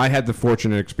I had the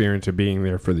fortunate experience of being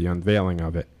there for the unveiling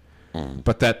of it.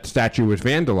 But that statue was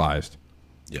vandalized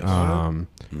Yes.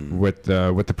 With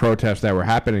the protests that were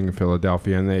happening in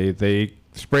Philadelphia, and they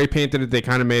spray painted it. They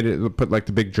kind of made it, put like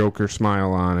the big Joker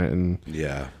smile on it, and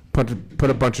put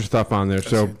a bunch of stuff on there.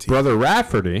 So Brother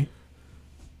Rafferty,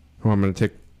 who I'm going to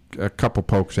take a couple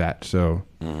pokes at, so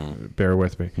bear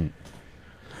with me,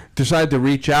 decided to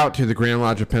reach out to the Grand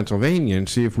Lodge of Pennsylvania and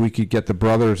see if we could get the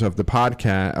brothers of the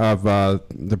podcast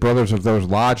the brothers of those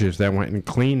lodges that went and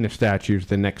cleaned the statues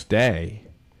the next day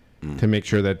to make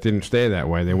sure that it didn't stay that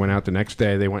way. They went out the next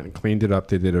day. They went and cleaned it up.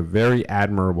 They did a very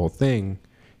admirable thing.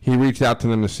 He reached out to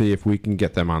them to see if we can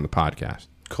get them on the podcast.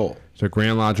 Cool. So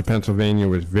Grand Lodge of Pennsylvania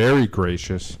was very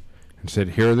gracious and said,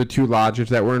 here are the 2 lodges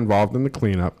that were involved in the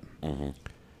cleanup.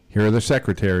 Here are the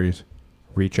secretaries.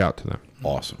 Reach out to them.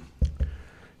 Awesome.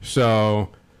 So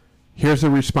here's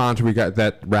the response we got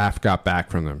that Raph got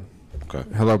back from them. Okay.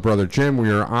 Hello, Brother Jim.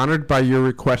 We are honored by your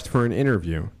request for an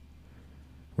interview.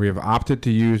 We have opted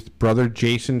to use Brother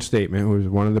Jason's statement, who is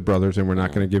one of the brothers, and we're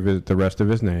not going to give it the rest of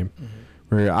his name.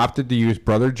 We opted to use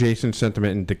Brother Jason's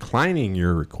sentiment in declining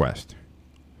your request.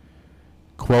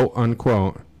 Quote,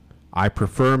 unquote, I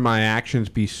prefer my actions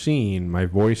be seen. My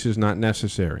voice is not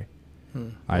necessary.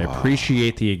 I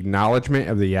appreciate the acknowledgement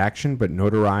of the action, but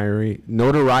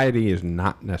notoriety is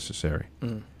not necessary.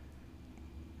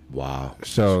 Wow.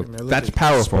 So that's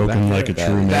powerful. Spoken like a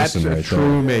true That's Mason a right true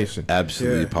there. Mason.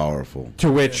 Absolutely powerful.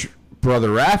 To which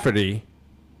Brother Rafferty,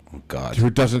 Oh, God. who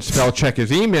doesn't spell check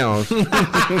his emails,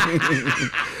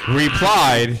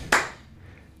 replied,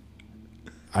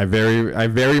 I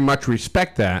very much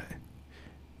respect that.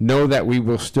 Know that we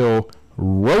will still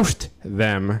roast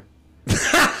them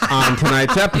on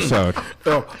tonight's episode.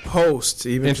 Oh, host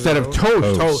even Instead of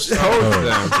toast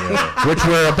them, which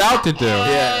we're about to do.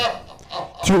 Yeah.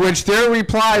 To which their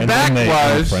reply And back then they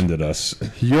was, unfriended us.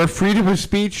 your freedom of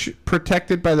speech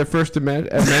protected by the First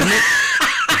Amendment.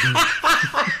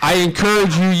 I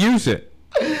encourage you use it.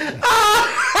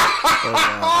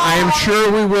 I am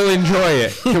sure we will enjoy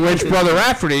it. To which Brother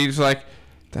Rafferty is like,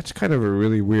 that's kind of a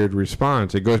really weird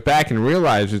response. It goes back and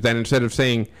realizes that instead of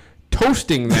saying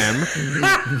toasting them,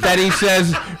 that he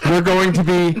says we're going to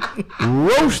be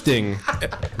roasting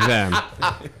them.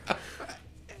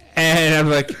 And I'm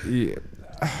like,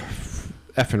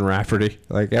 effing Rafferty,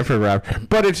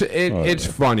 but it's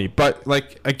funny. But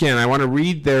like again, I want to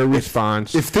read their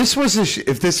response. If this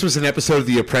was an episode of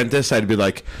The Apprentice, I'd be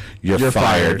like, "You're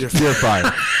fired. You're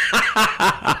fired."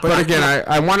 But again,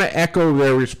 I want to echo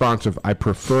their response of, I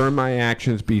prefer my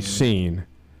actions be seen.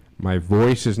 My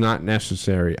voice is not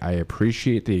necessary. I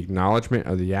appreciate the acknowledgement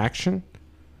of the action,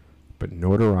 but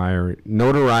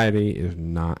notoriety is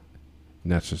not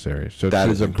necessary. So That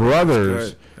to is the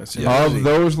brothers of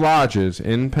those lodges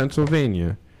in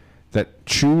Pennsylvania that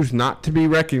choose not to be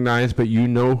recognized, but you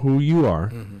know who you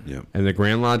are, Yep. and the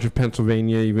Grand Lodge of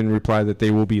Pennsylvania even replied that they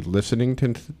will be listening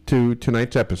to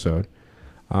tonight's episode.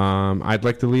 I'd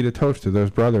like to lead a toast to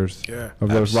those brothers of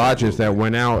those lodges that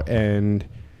went out, and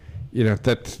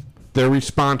that their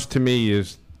response to me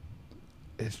is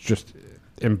just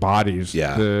embodies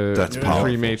that's the powerful.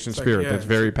 Freemason spirit. That's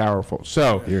very powerful.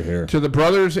 So Here. to the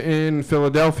brothers in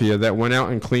Philadelphia that went out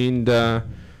and cleaned the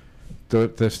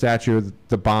statue of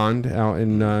the Bond out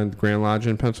in Grand Lodge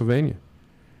in Pennsylvania.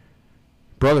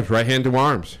 Brothers, right hand to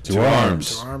arms. To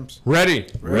arms. To arms. Ready.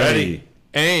 Ready.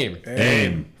 Aim.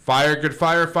 Aim. Fire, good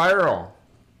fire, fire all.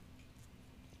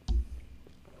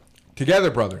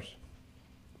 Together, brothers.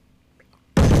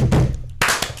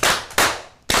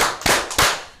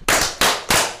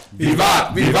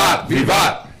 Vivat! Vivat!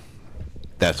 Vivat!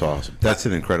 That's awesome. That's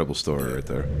an incredible story right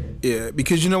there. Yeah,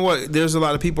 because you know what? There's a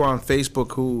lot of people on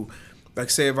Facebook who, like,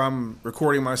 say if I'm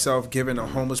recording myself giving a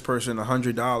homeless person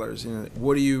 $100,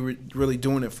 what are you really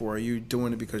doing it for? Are you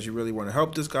doing it because you really want to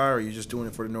help this guy, or are you just doing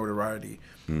it for the notoriety?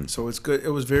 So it's good. It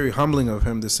was very humbling of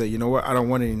him to say, you know what? I don't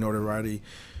want any notoriety.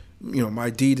 My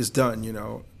deed is done.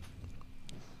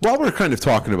 While we're kind of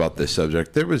talking about this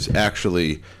subject, there was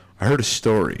actually, I heard a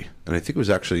story, and I think it was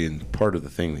actually in part of the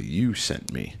thing that you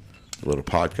sent me, a little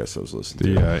podcast I was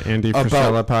listening to. The Andy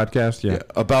Frisella podcast, yeah.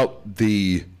 About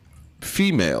the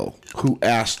female who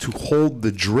asked to hold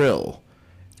the drill.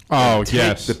 Oh, take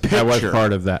yes. the That was picture.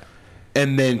 part of that.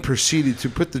 And then proceeded to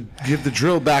give the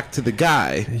drill back to the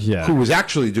guy who was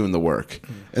actually doing the work,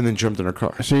 and then jumped in her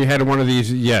car. So you had one of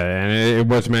these, and it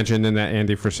was mentioned in that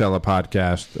Andy Frisella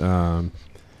podcast.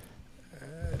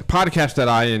 Podcast that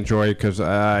I enjoy because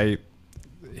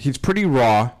he's pretty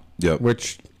raw,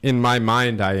 which in my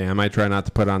mind I am. I try not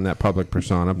to put on that public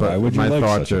persona, but my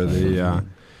thoughts are the.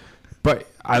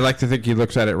 But I like to think he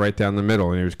looks at it right down the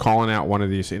middle, and he was calling out one of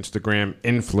these Instagram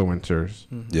influencers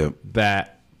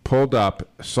that pulled up,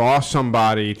 saw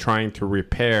somebody trying to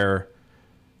repair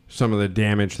some of the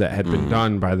damage that had been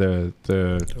done by the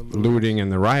looting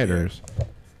and the rioters,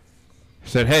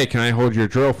 said, "Hey, can I hold your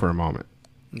drill for a moment?"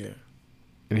 Yeah.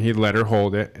 And he let her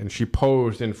hold it, and she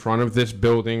posed in front of this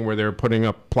building where they were putting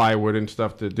up plywood and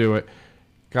stuff to do it.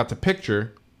 Got the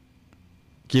picture,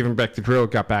 gave him back the drill,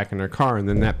 got back in her car, and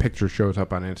then that picture shows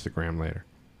up on Instagram later.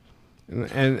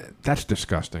 And that's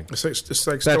disgusting. It's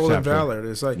like stolen valor.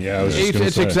 It's like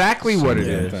it's exactly what it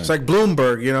is. It's like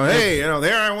Bloomberg, hey,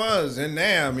 there I was in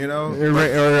Nam, Or who was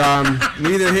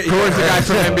the guy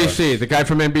from NBC? The guy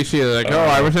from NBC. They're like,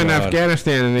 I was in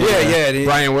Afghanistan. And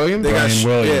Brian Williams.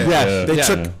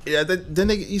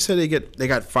 You said they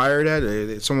got fired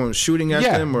at. Someone was shooting at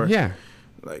them, or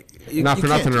like not for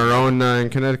nothing. Our own in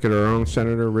Connecticut, our own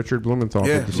Senator Richard Blumenthal.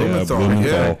 Yeah,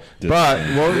 Blumenthal. But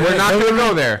we're not going to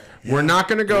go there. We're not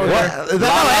going to go there.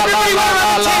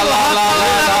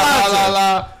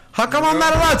 How come I'm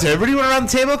not allowed to? Everybody went around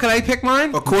the table. Can I pick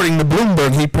mine? According to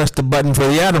Bloomberg, he pressed the button for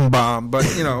the atom bomb. But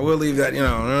we'll leave that.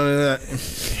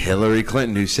 Hillary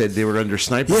Clinton, who said they were under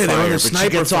sniper fire, they were under sniper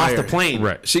she gets fire. off the plane.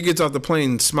 Right. She gets off the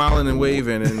plane, smiling and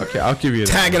waving, and okay, I'll give you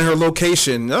that. Tagging her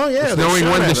location. Oh yeah, knowing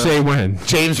when to say when.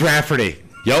 James Rafferty.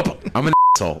 Yup, I'm an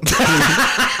asshole.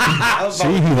 See,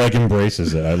 he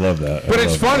embraces it. I love that. But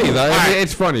it's funny though. I mean,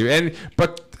 it's funny,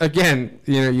 but again,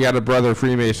 you got a brother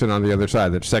Freemason on the other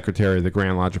side that's secretary of the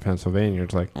Grand Lodge of Pennsylvania.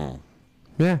 It's like,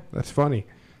 yeah, that's funny.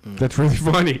 That's really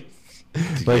funny.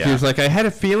 He was like, I had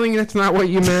a feeling that's not what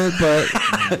you meant, but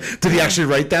did he actually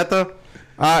write that though?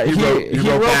 He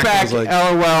wrote back, like,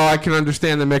 LOL, I can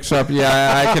understand the mix-up.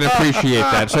 Yeah, I can appreciate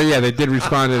that. So yeah, they did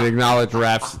respond and acknowledge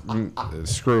Raph's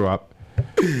screw up.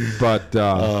 But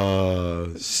no,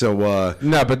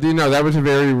 but that was a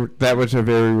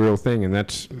very real thing, and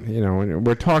that's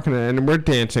we're talking and we're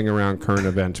dancing around current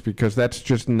events because that's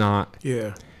just not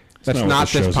that's not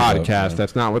this podcast. About,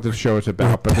 that's not what the show is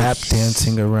about. We're tap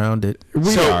dancing around it.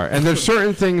 We are, and there's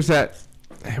certain things that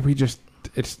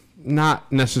it's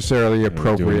not necessarily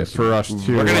appropriate for us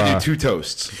to. We're gonna do two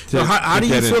toasts. So how do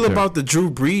you feel about the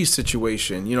Drew Brees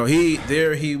situation?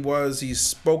 He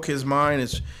spoke his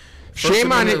mind.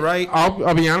 Shame on it. Right?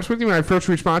 I'll be honest with you. My first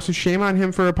response is shame on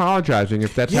him for apologizing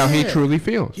if that's how he truly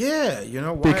feels. Yeah,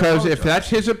 why because if that's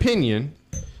his opinion,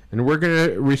 and we're going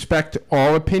to respect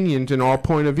all opinions and all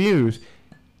point of views,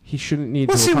 he shouldn't need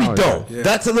to apologize. We don't.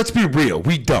 Yeah. Let's be real.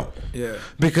 We don't. Yeah.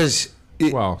 Because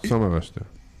some of us do.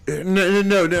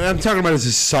 No. I'm talking about as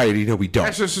a society. No, we don't.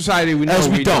 As a society, we know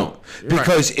we don't.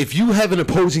 Because if you have an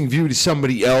opposing view to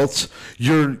somebody else,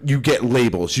 you get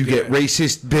labels. You get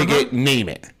racist, bigot, name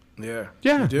it. Yeah.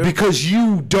 Because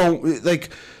you don't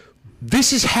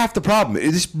this is half the problem.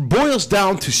 This boils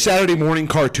down to Saturday morning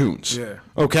cartoons. Yeah.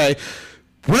 Okay?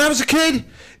 When I was a kid,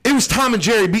 it was Tom and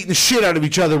Jerry beating the shit out of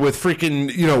each other with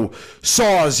freaking,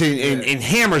 saws and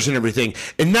hammers and everything.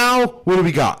 And now, what do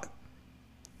we got?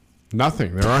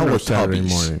 Nothing. There are no Saturday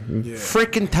morning. Yeah.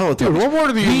 Freaking Teletubbies. Dude, what more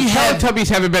do Teletubbies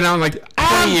haven't been on 20 years?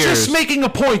 I'm just making a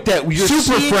point that you're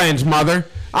Super Friends, mother.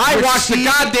 I watch the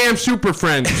goddamn Super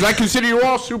Friends because I consider you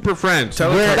all Super Friends.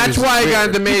 That's why I got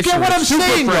into Mason. You get what I'm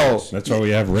saying, though. That's why we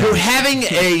have. You're having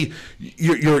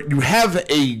you have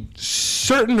a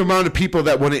certain amount of people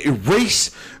that want to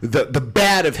erase the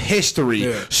bad of history.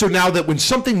 Yeah. So now that when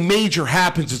something major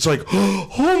happens, it's like,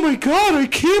 oh my god, I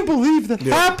can't believe that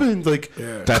happened.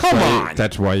 Come on.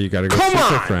 That's why you got to go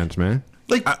Super Friends, man.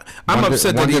 I'm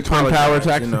upset that he Twin Towers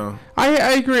I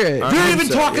agree. They're even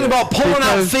talking about pulling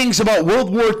out things about World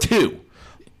War II.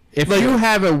 If you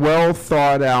have a well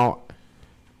thought out,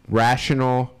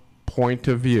 rational point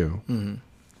of view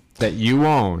that you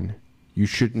own, you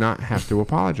should not have to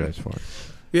apologize for it.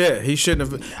 Yeah, he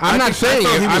shouldn't have. I'm not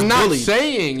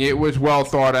saying it was well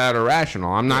thought out or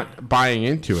rational. I'm not buying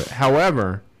into it.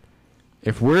 However,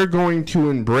 if we're going to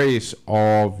embrace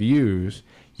all views,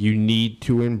 you need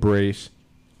to embrace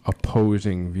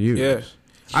opposing views. Yeah.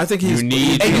 I think you don't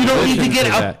need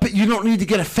to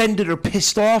get offended or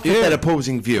pissed off at that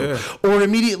opposing view, or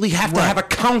immediately have to have a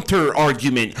counter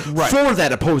argument for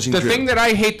that opposing view. The thing that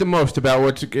I hate the most about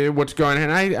what's going on,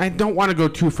 and I don't want to go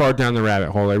too far down the rabbit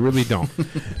hole. I really don't.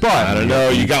 But I don't know.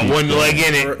 You got one leg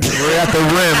in it. We're at the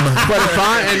rim. But if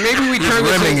and maybe we turn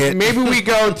this. Maybe we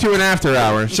go to an after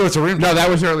hour. So it's a rim. No, that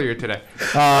was earlier today.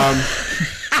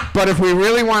 But if we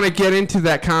really want to get into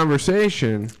that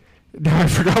conversation, I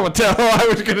forgot what the hell I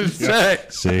was going to say.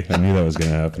 See, I knew that was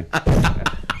going to happen.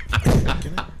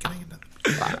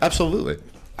 Absolutely.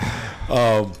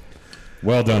 Well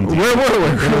done. Where were we?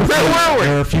 There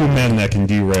are a few men that can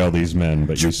derail these men,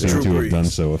 but you seem to have done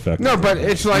so effectively. No, but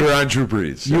it's like you're on Drew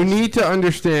Brees. You need to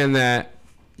understand that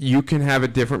you can have a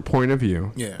different point of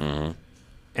view. Yeah.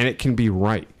 And it can be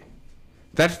right.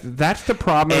 That's the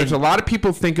problem. There's a lot of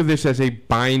people think of this as a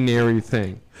binary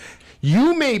thing.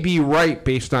 You may be right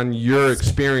based on your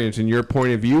experience and your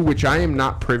point of view, which I am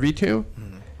not privy to.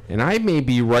 And I may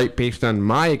be right based on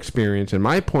my experience and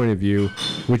my point of view,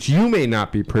 which you may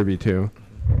not be privy to.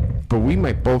 But we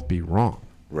might both be wrong.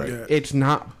 Right. Yeah. It's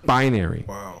not binary.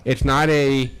 Wow. It's not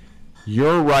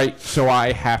you're right, so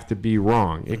I have to be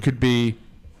wrong. It could be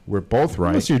we're both right.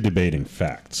 Unless you're debating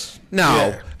facts. No,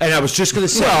 Yeah. and I was just going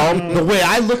to say, the way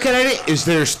I look at it is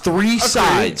there's three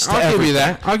sides to I'll give you everything.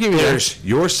 that. I'll give you There's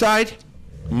your side,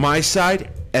 my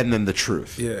side, and then the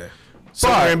truth. Yeah.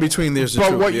 Somewhere in between there's the But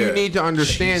truth. what yeah. you need to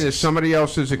understand is somebody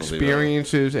else's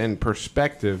experiences and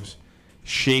perspectives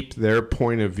shape their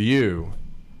point of view,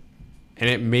 and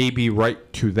it may be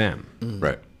right to them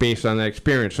Right. based on that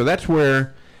experience. So that's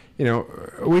where,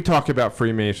 we talk about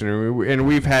Freemasonry, and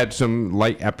we've had some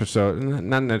light episodes,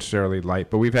 not necessarily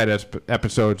light, but we've had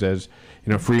episodes as,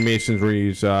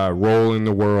 Freemasonry's role in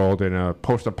the world in a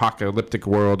post-apocalyptic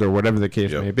world or whatever the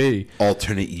case may be.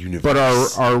 Alternate universe. But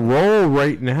our role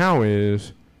right now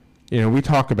is, we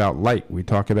talk about light. We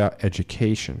talk about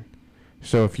education.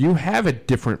 So if you have a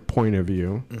different point of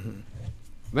view,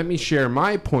 let me share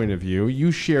my point of view.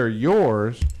 You share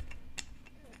yours.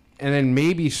 And then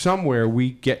maybe somewhere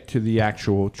we get to the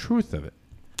actual truth of it.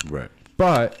 Right.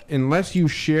 But unless you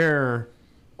share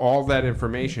all that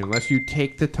information, unless you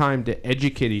take the time to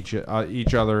educate each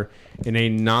other in a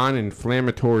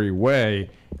non-inflammatory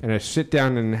way, and sit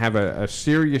down and have a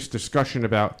serious discussion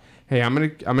about, hey, I'm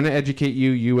gonna educate you,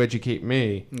 you educate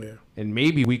me, and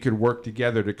maybe we could work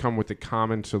together to come with a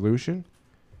common solution.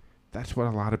 That's what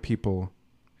a lot of people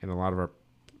and a lot of our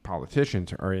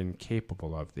politicians are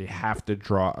incapable of. They have to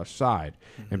draw a side,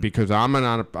 and because I'm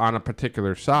on a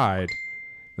particular side.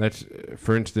 That's,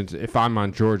 for instance, if I'm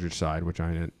on George's side, which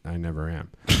I never am.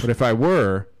 But if I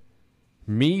were,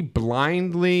 me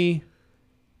blindly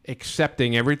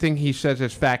accepting everything he says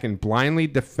as fact and blindly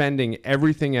defending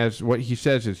everything as what he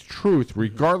says is truth,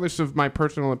 regardless of my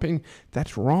personal opinion,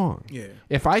 that's wrong. Yeah.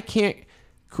 If I can't,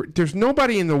 there's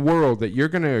nobody in the world that you're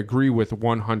going to agree with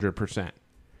 100%.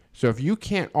 So if you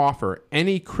can't offer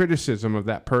any criticism of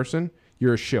that person,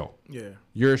 you're a shill. Yeah.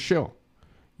 You're a shill.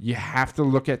 You have to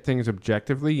look at things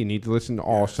objectively. You need to listen to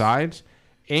all sides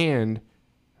and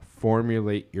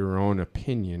formulate your own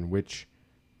opinion, which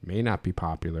may not be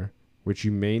popular, which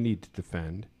you may need to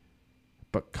defend,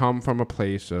 but come from a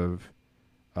place of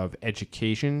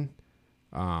education,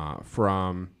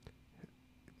 from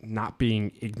not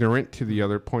being ignorant to the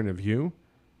other point of view,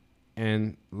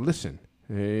 and listen.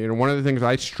 One of the things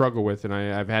I struggle with, and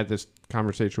I've had this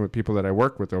conversation with people that I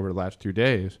work with over the last 2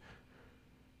 days,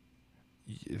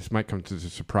 this might come as a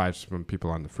surprise from people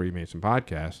on the Freemason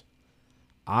podcast.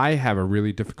 I have a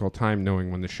really difficult time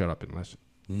knowing when to shut up and listen.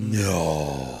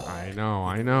 No. I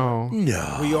know.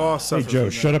 No. We all suffer. Hey, Joe,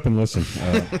 from shut up and listen.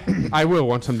 I will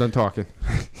once I'm done talking.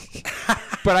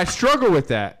 But I struggle with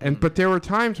that. But there were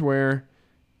times where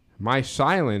my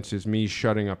silence is me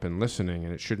shutting up and listening,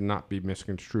 and it should not be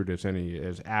misconstrued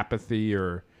as apathy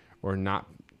or not.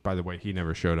 By the way, he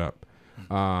never showed up.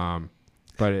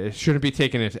 But it shouldn't be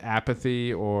taken as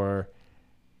apathy or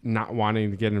not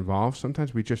wanting to get involved.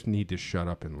 Sometimes we just need to shut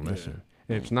up and listen.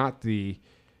 And it's not the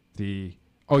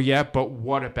oh yeah, but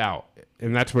what about?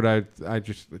 And that's what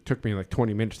it took me like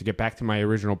 20 minutes to get back to my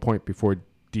original point before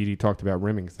Dede talked about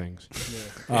rimming things.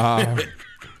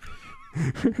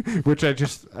 Which I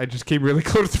just came really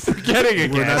close to forgetting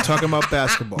again. We're not talking about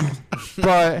basketball.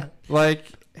 But like,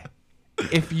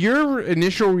 if your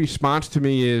initial response to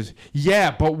me is,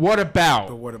 yeah, but what about?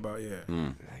 But what about,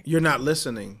 You're not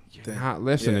listening. You're not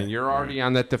listening. Yeah. You're already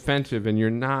on that defensive, and you're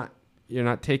not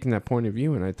taking that point of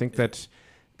view. And I think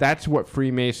that's what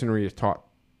Freemasonry is taught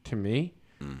to me.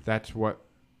 That's what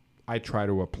I try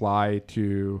to apply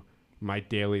to my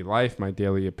daily life, my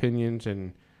daily opinions,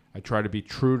 and I try to be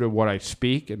true to what I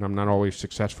speak, and I'm not always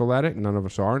successful at it. None of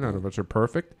us are. None of us are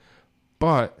perfect.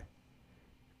 But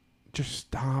just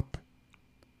stop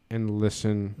and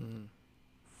listen,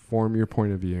 form your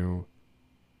point of view,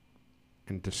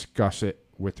 and discuss it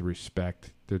with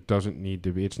respect. There doesn't need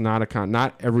to be. It's not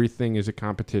not everything is a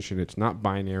competition. It's not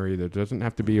binary. There doesn't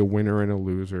have to be a winner and a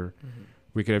loser.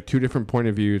 We could have two different point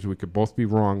of views. We could both be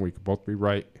wrong. We could both be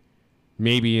right.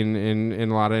 Maybe in a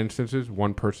lot of instances,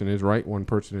 one person is right, one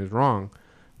person is wrong.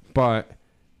 But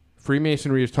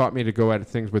Freemasonry has taught me to go at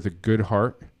things with a good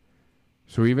heart.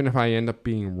 So even if I end up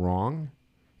being wrong,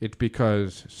 it's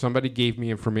because somebody gave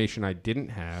me information I didn't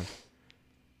have,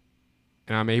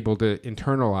 and I'm able to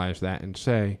internalize that and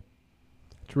say,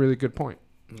 it's a really good point.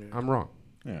 Yeah. I'm wrong.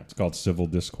 Yeah, it's called civil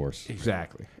discourse.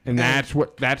 Exactly. And that's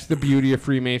the beauty of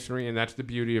Freemasonry, and that's the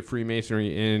beauty of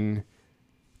Freemasonry in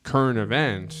current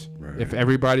events. Right. If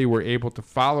everybody were able to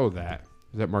follow that.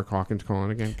 Is that Mark Hawkins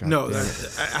calling again? God No, damn.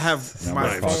 I have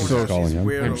my Fox phone. is calling him.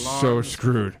 Weird I'm alarm. so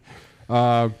screwed.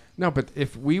 No, but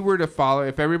if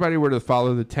everybody were to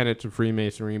follow the tenets of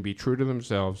Freemasonry and be true to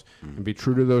themselves and be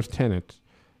true to those tenets,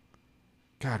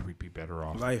 God, we'd be better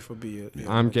off. Life would be.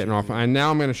 I'm getting off. And now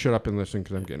I'm going to shut up and listen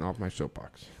because I'm getting off my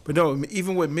soapbox. But no,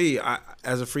 even with me,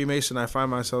 as a Freemason, I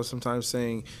find myself sometimes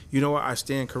saying, you know what, I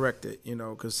stand corrected. You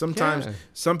know, because sometimes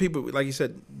some people, like you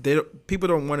said, people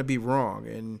don't want to be wrong,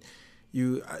 and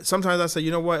sometimes I say, you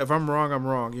know what, if I'm wrong, I'm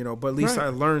wrong. You know, but at least I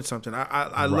learned something.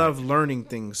 I love learning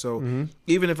things. So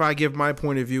even if I give my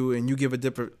point of view and you give a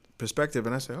different perspective,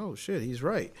 and I say, oh shit, he's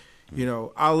right. You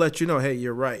know, I'll let you know, hey,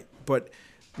 you're right. But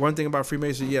one thing about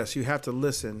Freemasonry, yes, you have to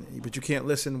listen, but you can't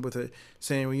listen with it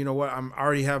saying, well, you know what, I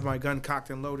already have my gun cocked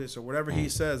and loaded, so whatever he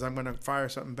says, I'm going to fire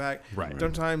something back. Right.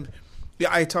 Sometimes,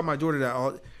 I tell my daughter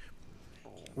that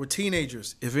we're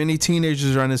teenagers. If any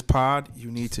teenagers are on this pod,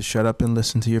 you need to shut up and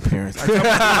listen to your parents.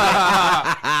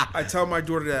 I tell my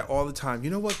daughter that all the time.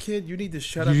 You know what, kid? You need to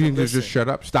shut up and listen. You need to just shut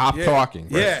up. Stop talking.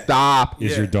 Yeah. Stop.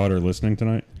 Is your daughter listening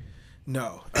tonight?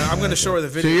 No. I'm going to show her the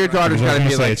video. So your daughter's got to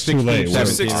be like it's too 16, late.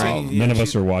 17. None of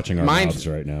us are watching our Mine's- mouths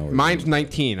right now. Mine's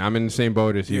 19. I'm in the same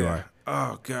boat as you are.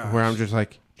 Oh, God. Where I'm just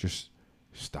like, just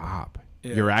stop.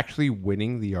 Yeah. You're actually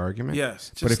winning the argument.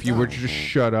 Yes. But just if you were to stop. just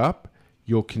shut up,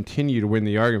 you'll continue to win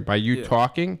the argument. By you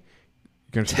talking,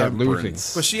 you're going to start losing.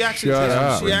 But she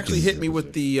actually hit me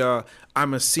with the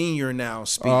I'm a senior now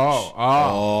speech.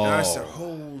 Oh. And I said,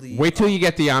 holy. Wait till you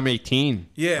get the I'm 18.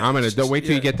 Yeah. I'm an adult. Wait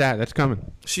till you get that. That's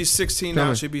coming. She's 16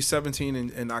 now. She'll be 17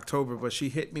 in October. But she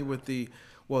hit me with the,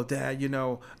 well, Dad, you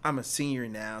know, I'm a senior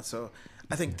now. So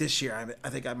I think this year, I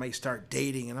think I might start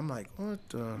dating. And I'm like, what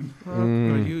the fuck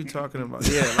are you talking about?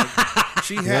 Yeah. Like,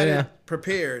 she had it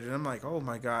prepared. And I'm like, oh,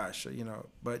 my gosh. You know.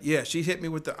 But, yeah, she hit me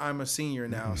with the I'm a senior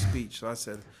now speech. So I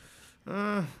said,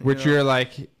 You're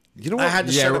like, You know what? I had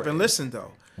to shut up and listen,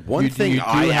 though. One thing you do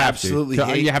I have absolutely to.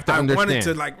 hate. You have to I understand. wanted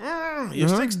to, like, you're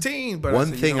 16. But One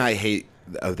I said, thing you know, I hate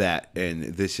of that, and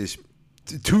this is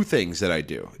two things that I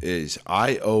do, is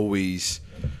I always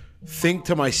think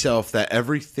to myself that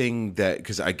everything that,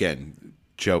 because again,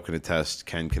 Joe can attest,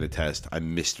 Ken can attest,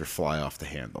 I'm Mr. Fly off the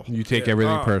handle. You take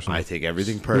everything personally. I take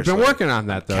everything You've personally. been working on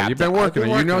that, though. You've been Captain, I've working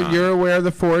been on it. You know, working on you're aware of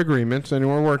the 4 agreements, and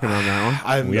we're working on that one.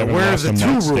 I'm We haven't aware of lost the a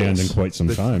 2 nightstand rules. in quite some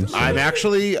time. So. I'm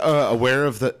actually aware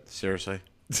of the. Seriously?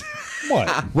 What?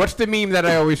 What's the meme that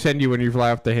I always send you when you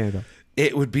fly off the handle?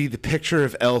 It would be the picture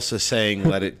of Elsa saying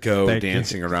 "Let it go," Thank you.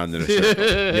 dancing around in a circle.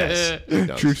 Yes, it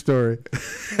does. True story.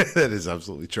 That is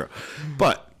absolutely true.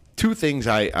 But 2 things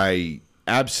I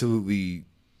absolutely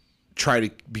try to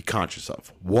be conscious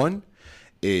of. One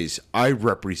is I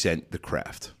represent the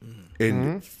craft.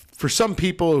 And for some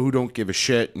people who don't give a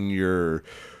shit and you're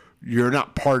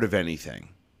not part of anything,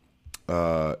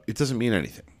 it doesn't mean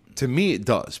anything. To me, it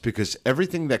does, because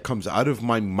everything that comes out of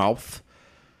my mouth,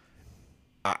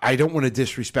 I don't want to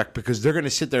disrespect, because they're going to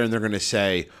sit there and they're going to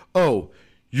say, oh,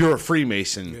 you're a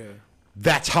Freemason. Yeah.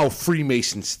 That's how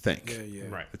Freemasons think. Yeah.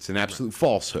 Right. It's an absolute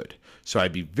falsehood. So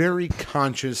I'd be very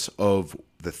conscious of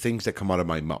the things that come out of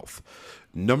my mouth.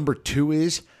 Number 2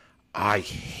 is I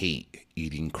hate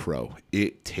eating crow.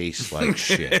 It tastes like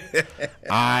shit.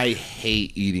 I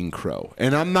hate eating crow.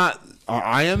 And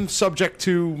I am subject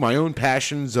to my own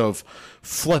passions of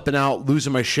flipping out,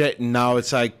 losing my shit, and now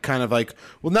it's like kind of like,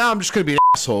 well, now I'm just going to be an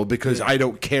asshole because I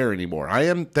don't care anymore.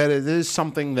 That it is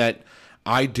something that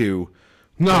I do.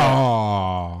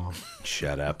 No.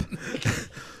 Shut up.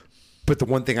 But the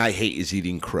one thing I hate is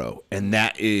eating crow, and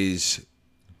that is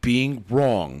being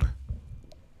wrong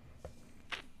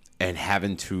and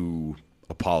having to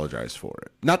apologize for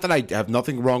it. Not that I have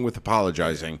nothing wrong with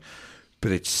apologizing,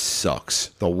 but it sucks.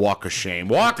 The walk of shame.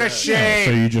 Walk of shame!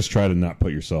 So you just try to not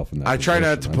put yourself in that I try position.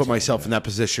 not to put myself in that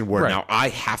position where Right. now I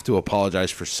have to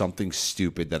apologize for something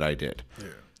stupid that I did. Yeah.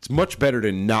 It's much better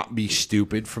to not be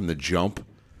stupid from the jump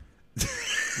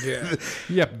Yeah.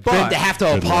 Yeah, than but to have to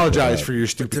luck with apologize that. for your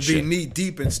stupid To be shit. knee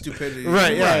deep in stupidity.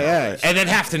 Right, yeah. And then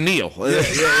have to kneel.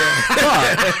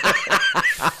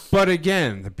 But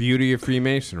again, the beauty of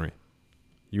Freemasonry,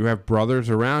 you have brothers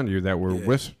around you that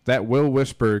will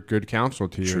whisper good counsel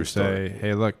to you True and say,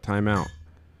 "Hey, look, time out.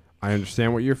 I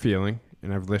understand what you're feeling,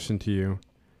 and I've listened to you,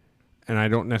 and I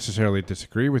don't necessarily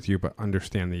disagree with you, but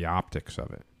understand the optics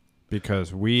of it,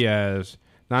 because we, as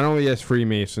not only as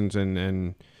Freemasons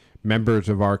and members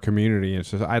of our community, and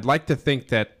so I'd like to think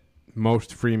that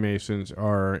most Freemasons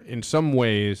are in some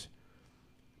ways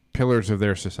pillars of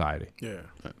their society." Yeah.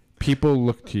 people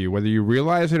look to you, whether you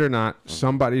realize it or not.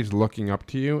 Somebody's looking up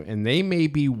to you, and they may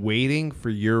be waiting for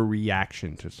your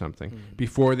reaction to something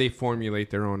before they formulate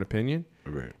their own opinion.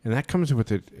 Right. And that comes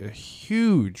with a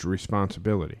huge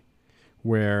responsibility,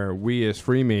 where we as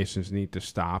Freemasons need to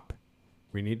stop.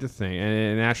 We need to think. And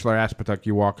in Ashlar Aspetuck,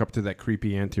 you walk up to that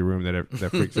creepy anteroom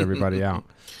that freaks everybody out.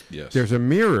 Yes. There's a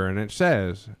mirror, and it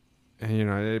says,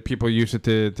 and, people use it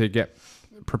to get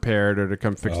prepared or to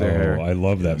come fix their hair. I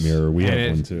love that mirror. We And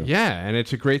have one too. Yeah, and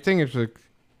it's a great thing. It's like,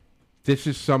 this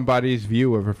is somebody's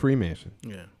view of a Freemason.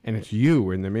 Yeah. And it's you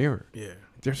in the mirror. Yeah.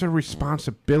 There's a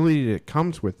responsibility that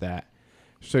comes with that.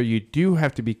 So you do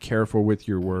have to be careful with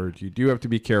your words. You do have to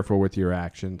be careful with your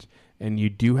actions. And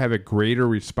you do have a greater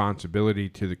responsibility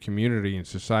to the community and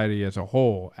society as a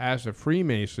whole, as a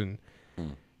Freemason,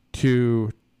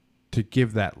 to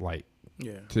give that light.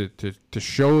 Yeah. To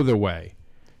show the way.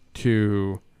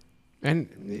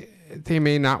 And they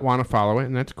may not want to follow it,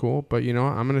 and that's cool. But,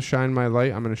 I'm going to shine my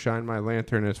light. I'm going to shine my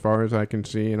lantern as far as I can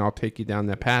see, and I'll take you down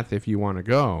that path if you want to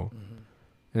go. Mm-hmm.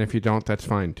 And if you don't, that's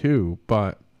fine too.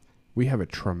 But we have a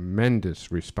tremendous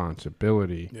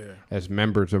responsibility as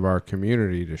members of our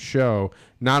community to show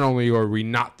not only are we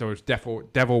not those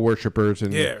devil worshippers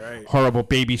and horrible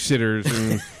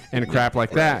babysitters and crap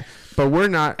like that, but we're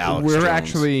not. We're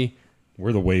actually.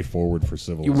 We're the way forward for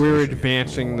civilization. We're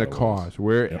advancing the cause.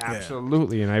 We're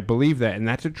absolutely, and I believe that, and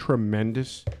that's a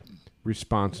tremendous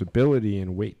responsibility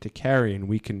and weight to carry, and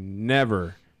we can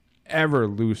never, ever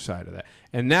lose sight of that.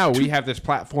 And now we have this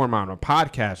platform on a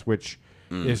podcast, which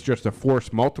is just a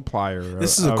force multiplier.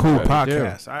 This is a cool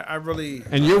podcast. I really...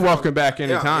 And you're welcome back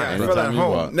anytime. Yeah, I feel at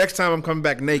home. Next time I'm coming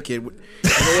back naked and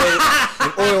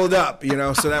oiled up,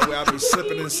 so that way I'll be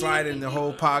slipping and sliding the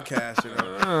whole podcast,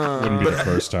 Wouldn't be the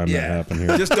first time that happened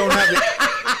here. Just don't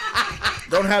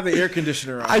have the air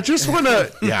conditioner on. I just want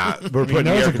to... Yeah, we're putting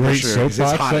that was air a great conditioner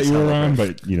soapbox that you were on,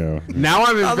 but, Now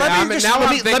I'm let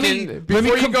me thinking...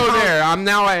 Before you go there, I'm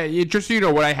now... Just so you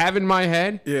know, what I have in my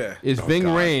head is Ving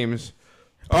Rhames...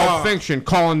 Pulp Fiction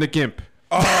calling the Gimp.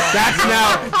 That's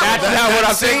now what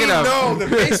I'm thinking of. No, the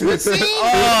basement scene.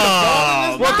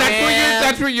 Well,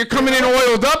 that's where you're coming in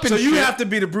oiled up. And so you have to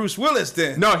be the Bruce Willis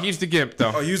then. No, he's the Gimp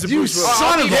though. Oh, he's the Bruce Willis.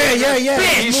 Son of a... Yeah.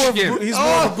 He's more of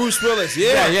a Bruce Willis.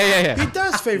 Yeah. He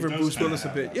does favor Bruce Willis a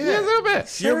bit. Yeah, a little bit.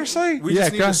 Seriously? We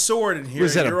just need a sword in here.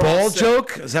 Was that a ball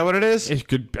joke? Is that what it is?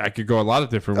 I could go a lot of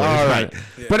different ways. All right.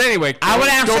 But anyway, I would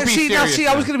actually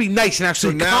I was going to be nice and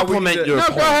actually compliment your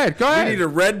point. Go ahead. We need a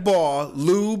red ball,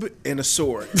 lube, and a sword.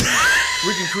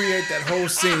 We can create that whole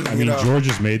scene. I mean, George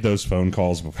has made those phone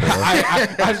calls before.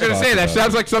 I was going to say, that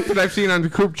sounds like something I've seen on the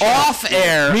Coop channel. Off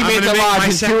air. We made the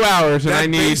lodge in 2 hours, and I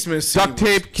need duct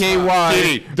tape, KY.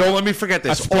 Dede, don't let me forget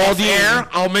this. Off air,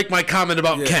 I'll make my comment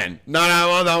about Ken. No,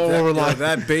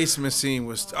 that basement scene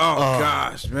was...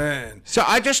 gosh, man. So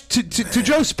I just... To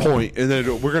Joe's point, and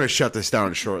then we're going to shut this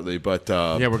down shortly, but...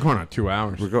 yeah, we're going on 2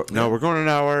 hours. We're going an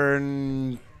hour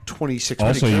and... 26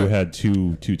 also, you had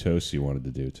two toasts you wanted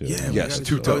to do too. Yeah, yes,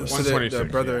 2 toasts. To the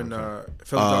brother in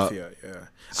Philadelphia.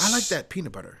 I like that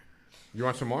peanut butter. You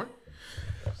want some more?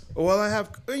 Well, I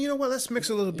have. You know what? Let's mix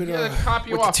a little bit with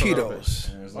the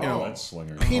Tito's. That's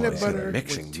slinger. Peanut butter,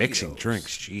 mixing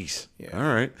drinks. Jeez. Yeah.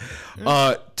 All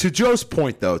right. To Joe's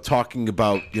point, though, talking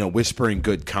about whispering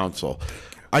good counsel,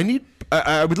 I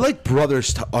would like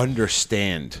brothers to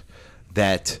understand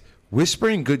that.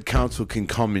 Whispering good counsel can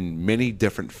come in many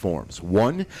different forms.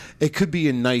 One, it could be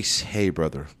a nice, hey,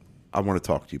 brother, I want to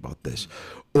talk to you about this.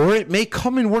 Or it may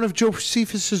come in one of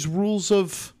Josephus's rules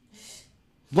of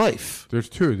life. There's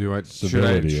two.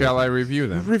 Shall I review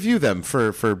them? Review them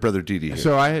for Brother Dede here.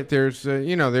 So there's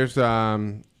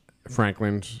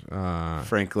Franklin's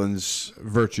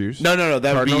virtues. No,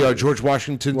 that would be George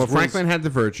Washington's Well, rules. Franklin had the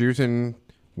virtues, and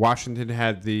Washington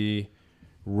had the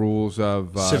rules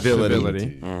of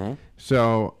civility. Mm-hmm.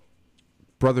 So,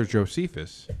 Brother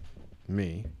Josephus,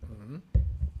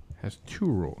 has 2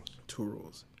 rules. 2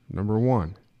 rules. Number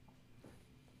 1,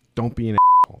 don't be an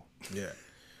asshole. Yeah.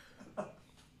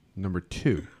 Number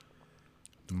 2,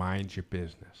 mind your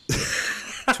business.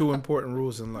 2 important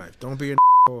rules in life. Don't be an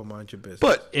asshole, mind your business.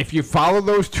 But if you follow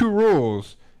those 2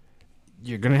 rules,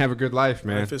 you're gonna have a good life,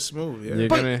 man. Life is smooth,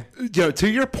 yeah. To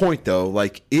your point, though,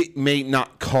 like it may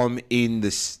not come in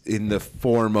the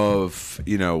form of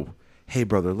hey,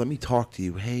 brother, let me talk to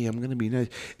you. Hey, I'm gonna be nice.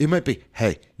 It might be,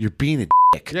 hey, you're being a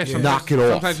dick. Yeah, knock it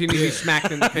off. Sometimes you need to be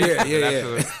smacked in the face.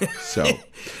 Yeah. So,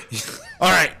 all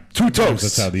right, 2 toasts.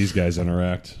 That's how these guys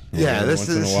interact. Once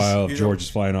in a while, if George is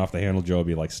flying off the handle, Joe will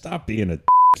be like, "Stop being a."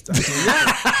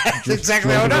 That's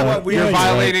exactly how it is. You're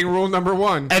violating rule number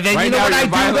 1. And then right you know now, what I do,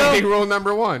 violating rule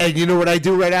number 1. And you know what I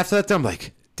do right after that? I'm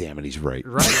like, damn it, he's right.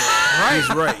 He's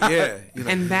right. Yeah.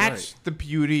 And that's the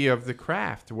beauty of the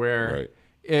craft, where Right.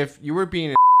 if you were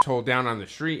being an asshole down on the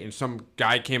street and some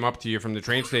guy came up to you from the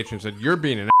train station and said, "You're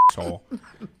being an asshole,"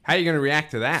 how are you going to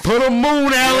react to that? Put a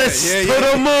moon, Alice. Put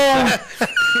a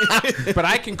moon. But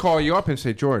I can call you up and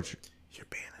say, "George,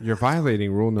 you're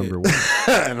violating rule number 1."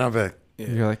 And I'm like,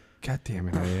 And you're like, "God damn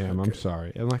it, I am. I'm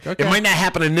sorry." And like, okay. it might not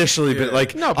happen initially, but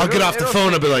like, No, but I'll get off the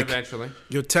phone and be like, eventually.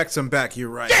 You'll text him back. You're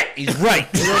right. he's right.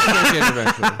 It'll sink in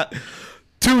eventually.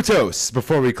 2 toasts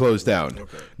before we close down.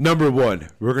 Okay. Number 1,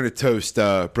 we're going to toast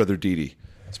Brother Dede.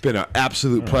 It's been an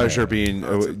absolute pleasure being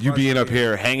you being up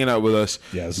here, hanging out with us.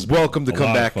 Yeah, this has welcome to been a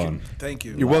come lot of back. fun. Thank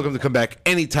you. You're welcome to come back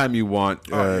anytime you want.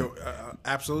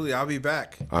 Absolutely. I'll be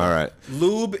back. All right.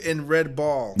 Lube and red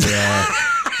ball. Yeah,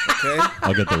 Okay.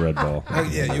 I'll get the red ball.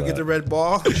 Yeah, you get the red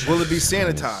ball. Will it be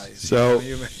sanitized? So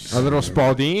A little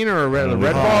Spalding or a red Oh,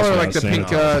 ball or yeah, like the same. pink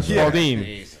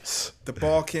Spalding? the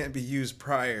ball can't be used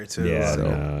prior to. Yeah,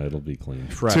 no, it'll be clean.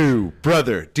 Fresh. 2,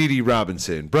 Brother Dede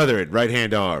Robinson. Brother in right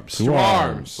hand arms. Two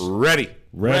arms. Ready.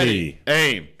 Ready.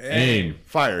 Aim. Aim.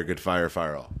 Fire. Good fire.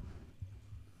 Fire all.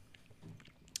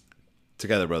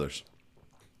 Together, brothers.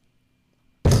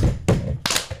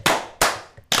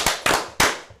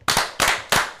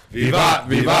 Vivat,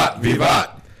 vivat, vivat.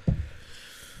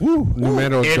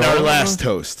 Numero And our dos. last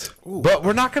toast. But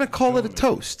we're not going to call it a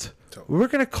toast. We're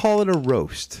going to call it a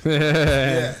roast.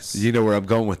 Yes. You know where I'm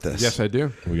going with this. Yes, I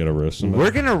do. We got to roast somebody.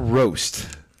 We're going to roast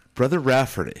Brother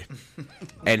Rafferty.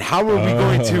 And how are we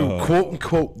going to, quote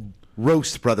unquote,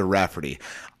 roast Brother Rafferty?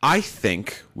 I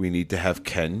think we need to have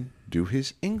Ken do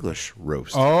his English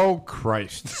roast. Oh,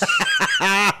 Christ.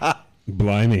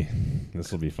 Blimey.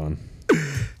 This will be fun.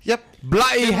 Yep.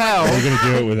 Bloody hell. We're going to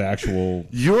do it with actual...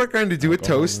 You're going to do a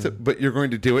toast, but you're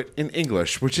going to do it in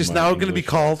English, which is My now going to be English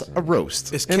called accent. a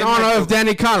roast. Is In Ken honor like of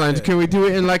Danny Collins, can we do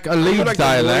it in like a You're lead like the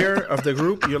dialect? lawyer of the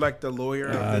group. You're like the lawyer.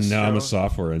 Of this No, I'm a show?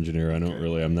 software engineer.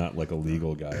 I'm not like a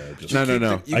legal guy. I just,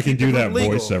 No. You I can keep do it that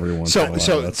legal. voice every once in a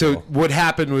So, while. that's all. what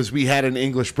happened was we had an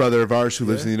English brother of ours who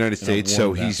lives in the United States, so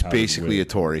worn that he's powdered basically wig. a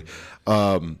Tory.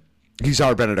 He's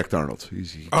our Benedict Arnold. He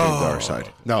came to our side.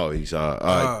 No, he's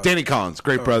Danny Collins,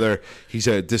 great brother. He's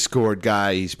a Discord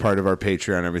guy. He's part of our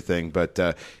Patreon and everything. But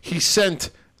he sent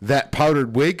that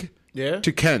powdered wig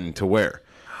to Ken to wear.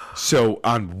 So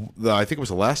on, I think it was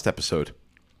the last episode.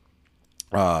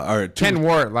 Ken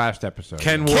wore it last episode.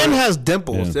 Ken wore Ken it. has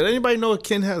dimples. Yeah. Did anybody know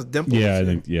Ken has dimples? Yeah, I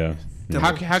think, yeah.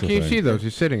 How can you see those?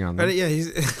 He's sitting on them. Yeah,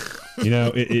 he's. You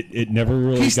know, it never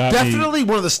really He's got me... definitely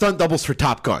one of the stunt doubles for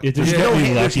Top Gun. It just There's got no me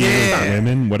hand- lucky there's with hand.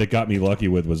 women. What it got me lucky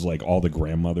with was like all the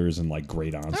grandmothers and like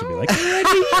great aunts would be like,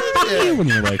 when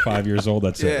you're like 5 years old.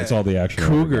 That's it. That's all the action.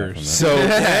 Cougars.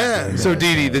 So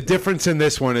Dede, the difference in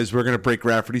this one is we're going to break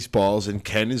Rafferty's balls, and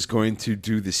Ken is going to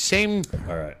do the same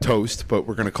All right. toast, but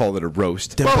we're going to call it a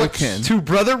roast. Dimple Ken. To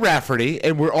Brother Rafferty,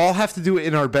 and we all have to do it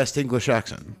in our best English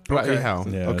accent. Bloody hell.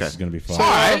 Yeah, Okay. this is gonna be fun. All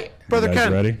right, Brother you guys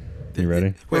Ken. ready? You ready?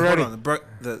 Wait, We're hold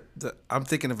ready. on. I'm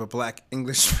thinking of a black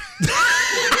English.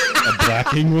 A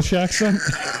black English accent?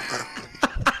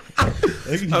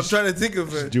 I'm trying to think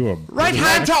of it. Do a Right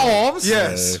hand to arms.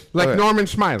 Yes. Like Okay. Norman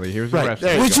Smiley. Here's the Right, rest.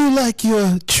 there you Would go. you like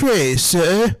your tray,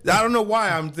 sir? I don't know why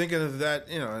I'm thinking of that.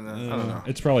 You know, and, I don't know.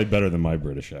 It's probably better than my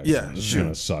British accent. Yeah, This is sure.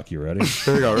 gonna suck. You ready?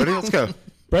 There we go. Ready? Let's go.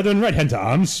 Brethren, right hand to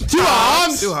arms. Two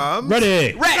arms. Two hums.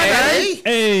 Ready. Ready.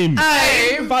 Aim.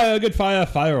 Aim. Fire. Good fire.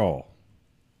 Fire all.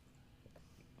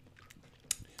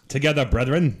 Together,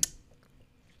 brethren.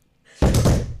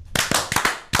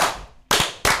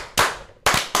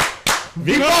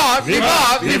 Vivat!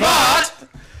 Vivat! Vivat!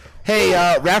 Hey,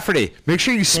 Rafferty, make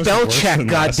sure you spell Worse check, than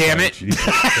last time. goddammit. Jesus.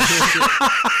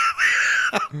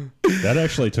 That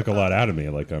actually took a lot out of me.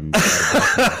 Like I'm.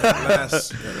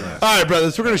 Last. All right,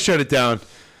 brothers, we're going to shut it down.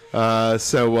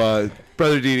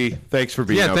 Brother Dede, thanks for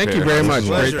being Yeah, up thank here. you very much.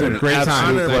 Pleasure. Great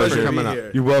time. Absolute Thanks for pleasure. coming up.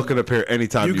 You're welcome up here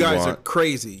anytime you, You guys are want.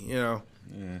 crazy. You know.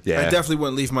 Yeah. I definitely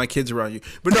wouldn't leave my kids around you.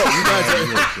 But no, you guys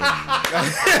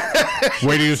are.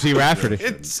 Wait till you see Rafferty.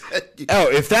 Oh,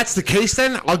 if that's the case,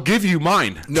 then I'll give you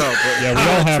mine. No, but Yeah, we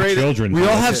all have traded- children. We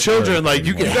all have children. Like,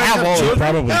 you can guys have have all of children?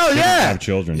 them. Probably Hell shouldn't yeah. have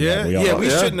children. Yeah, we all yeah, we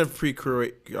yeah. shouldn't have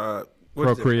procreate.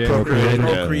 Procreate.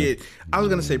 Procreate. I was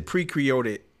gonna say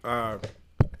pre-created.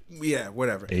 Yeah,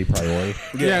 whatever. a priori.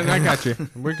 Yeah, I got you.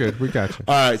 We're good. We got you.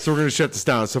 All right, so we're going to shut this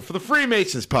down. So for the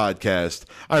Freemasons podcast,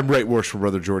 I'm Right Worshipful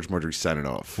Brother George Mudry signing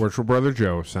off. Worshipful Brother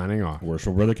Joe signing off.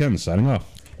 Worshipful Brother Ken signing off.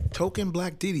 Token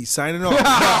Black Dede signing off.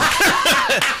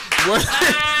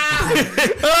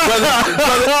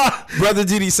 Brother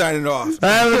Dede signing off.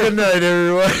 Have a good night,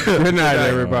 everyone. Good night,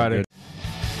 everybody.